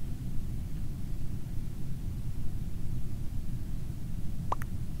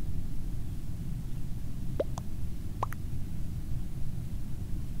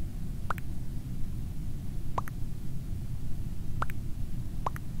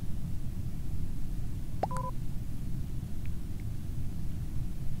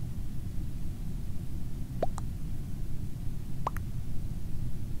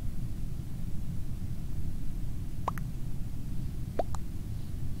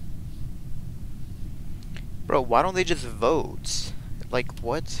 Bro, why don't they just vote? Like,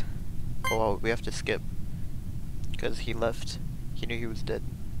 what? Oh, well, we have to skip. Because he left. He knew he was dead.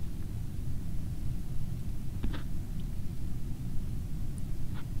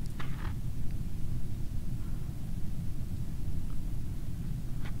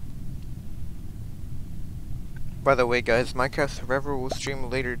 By the way, guys, Minecraft Forever will stream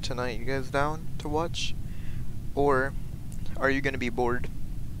later tonight. You guys down to watch? Or are you gonna be bored?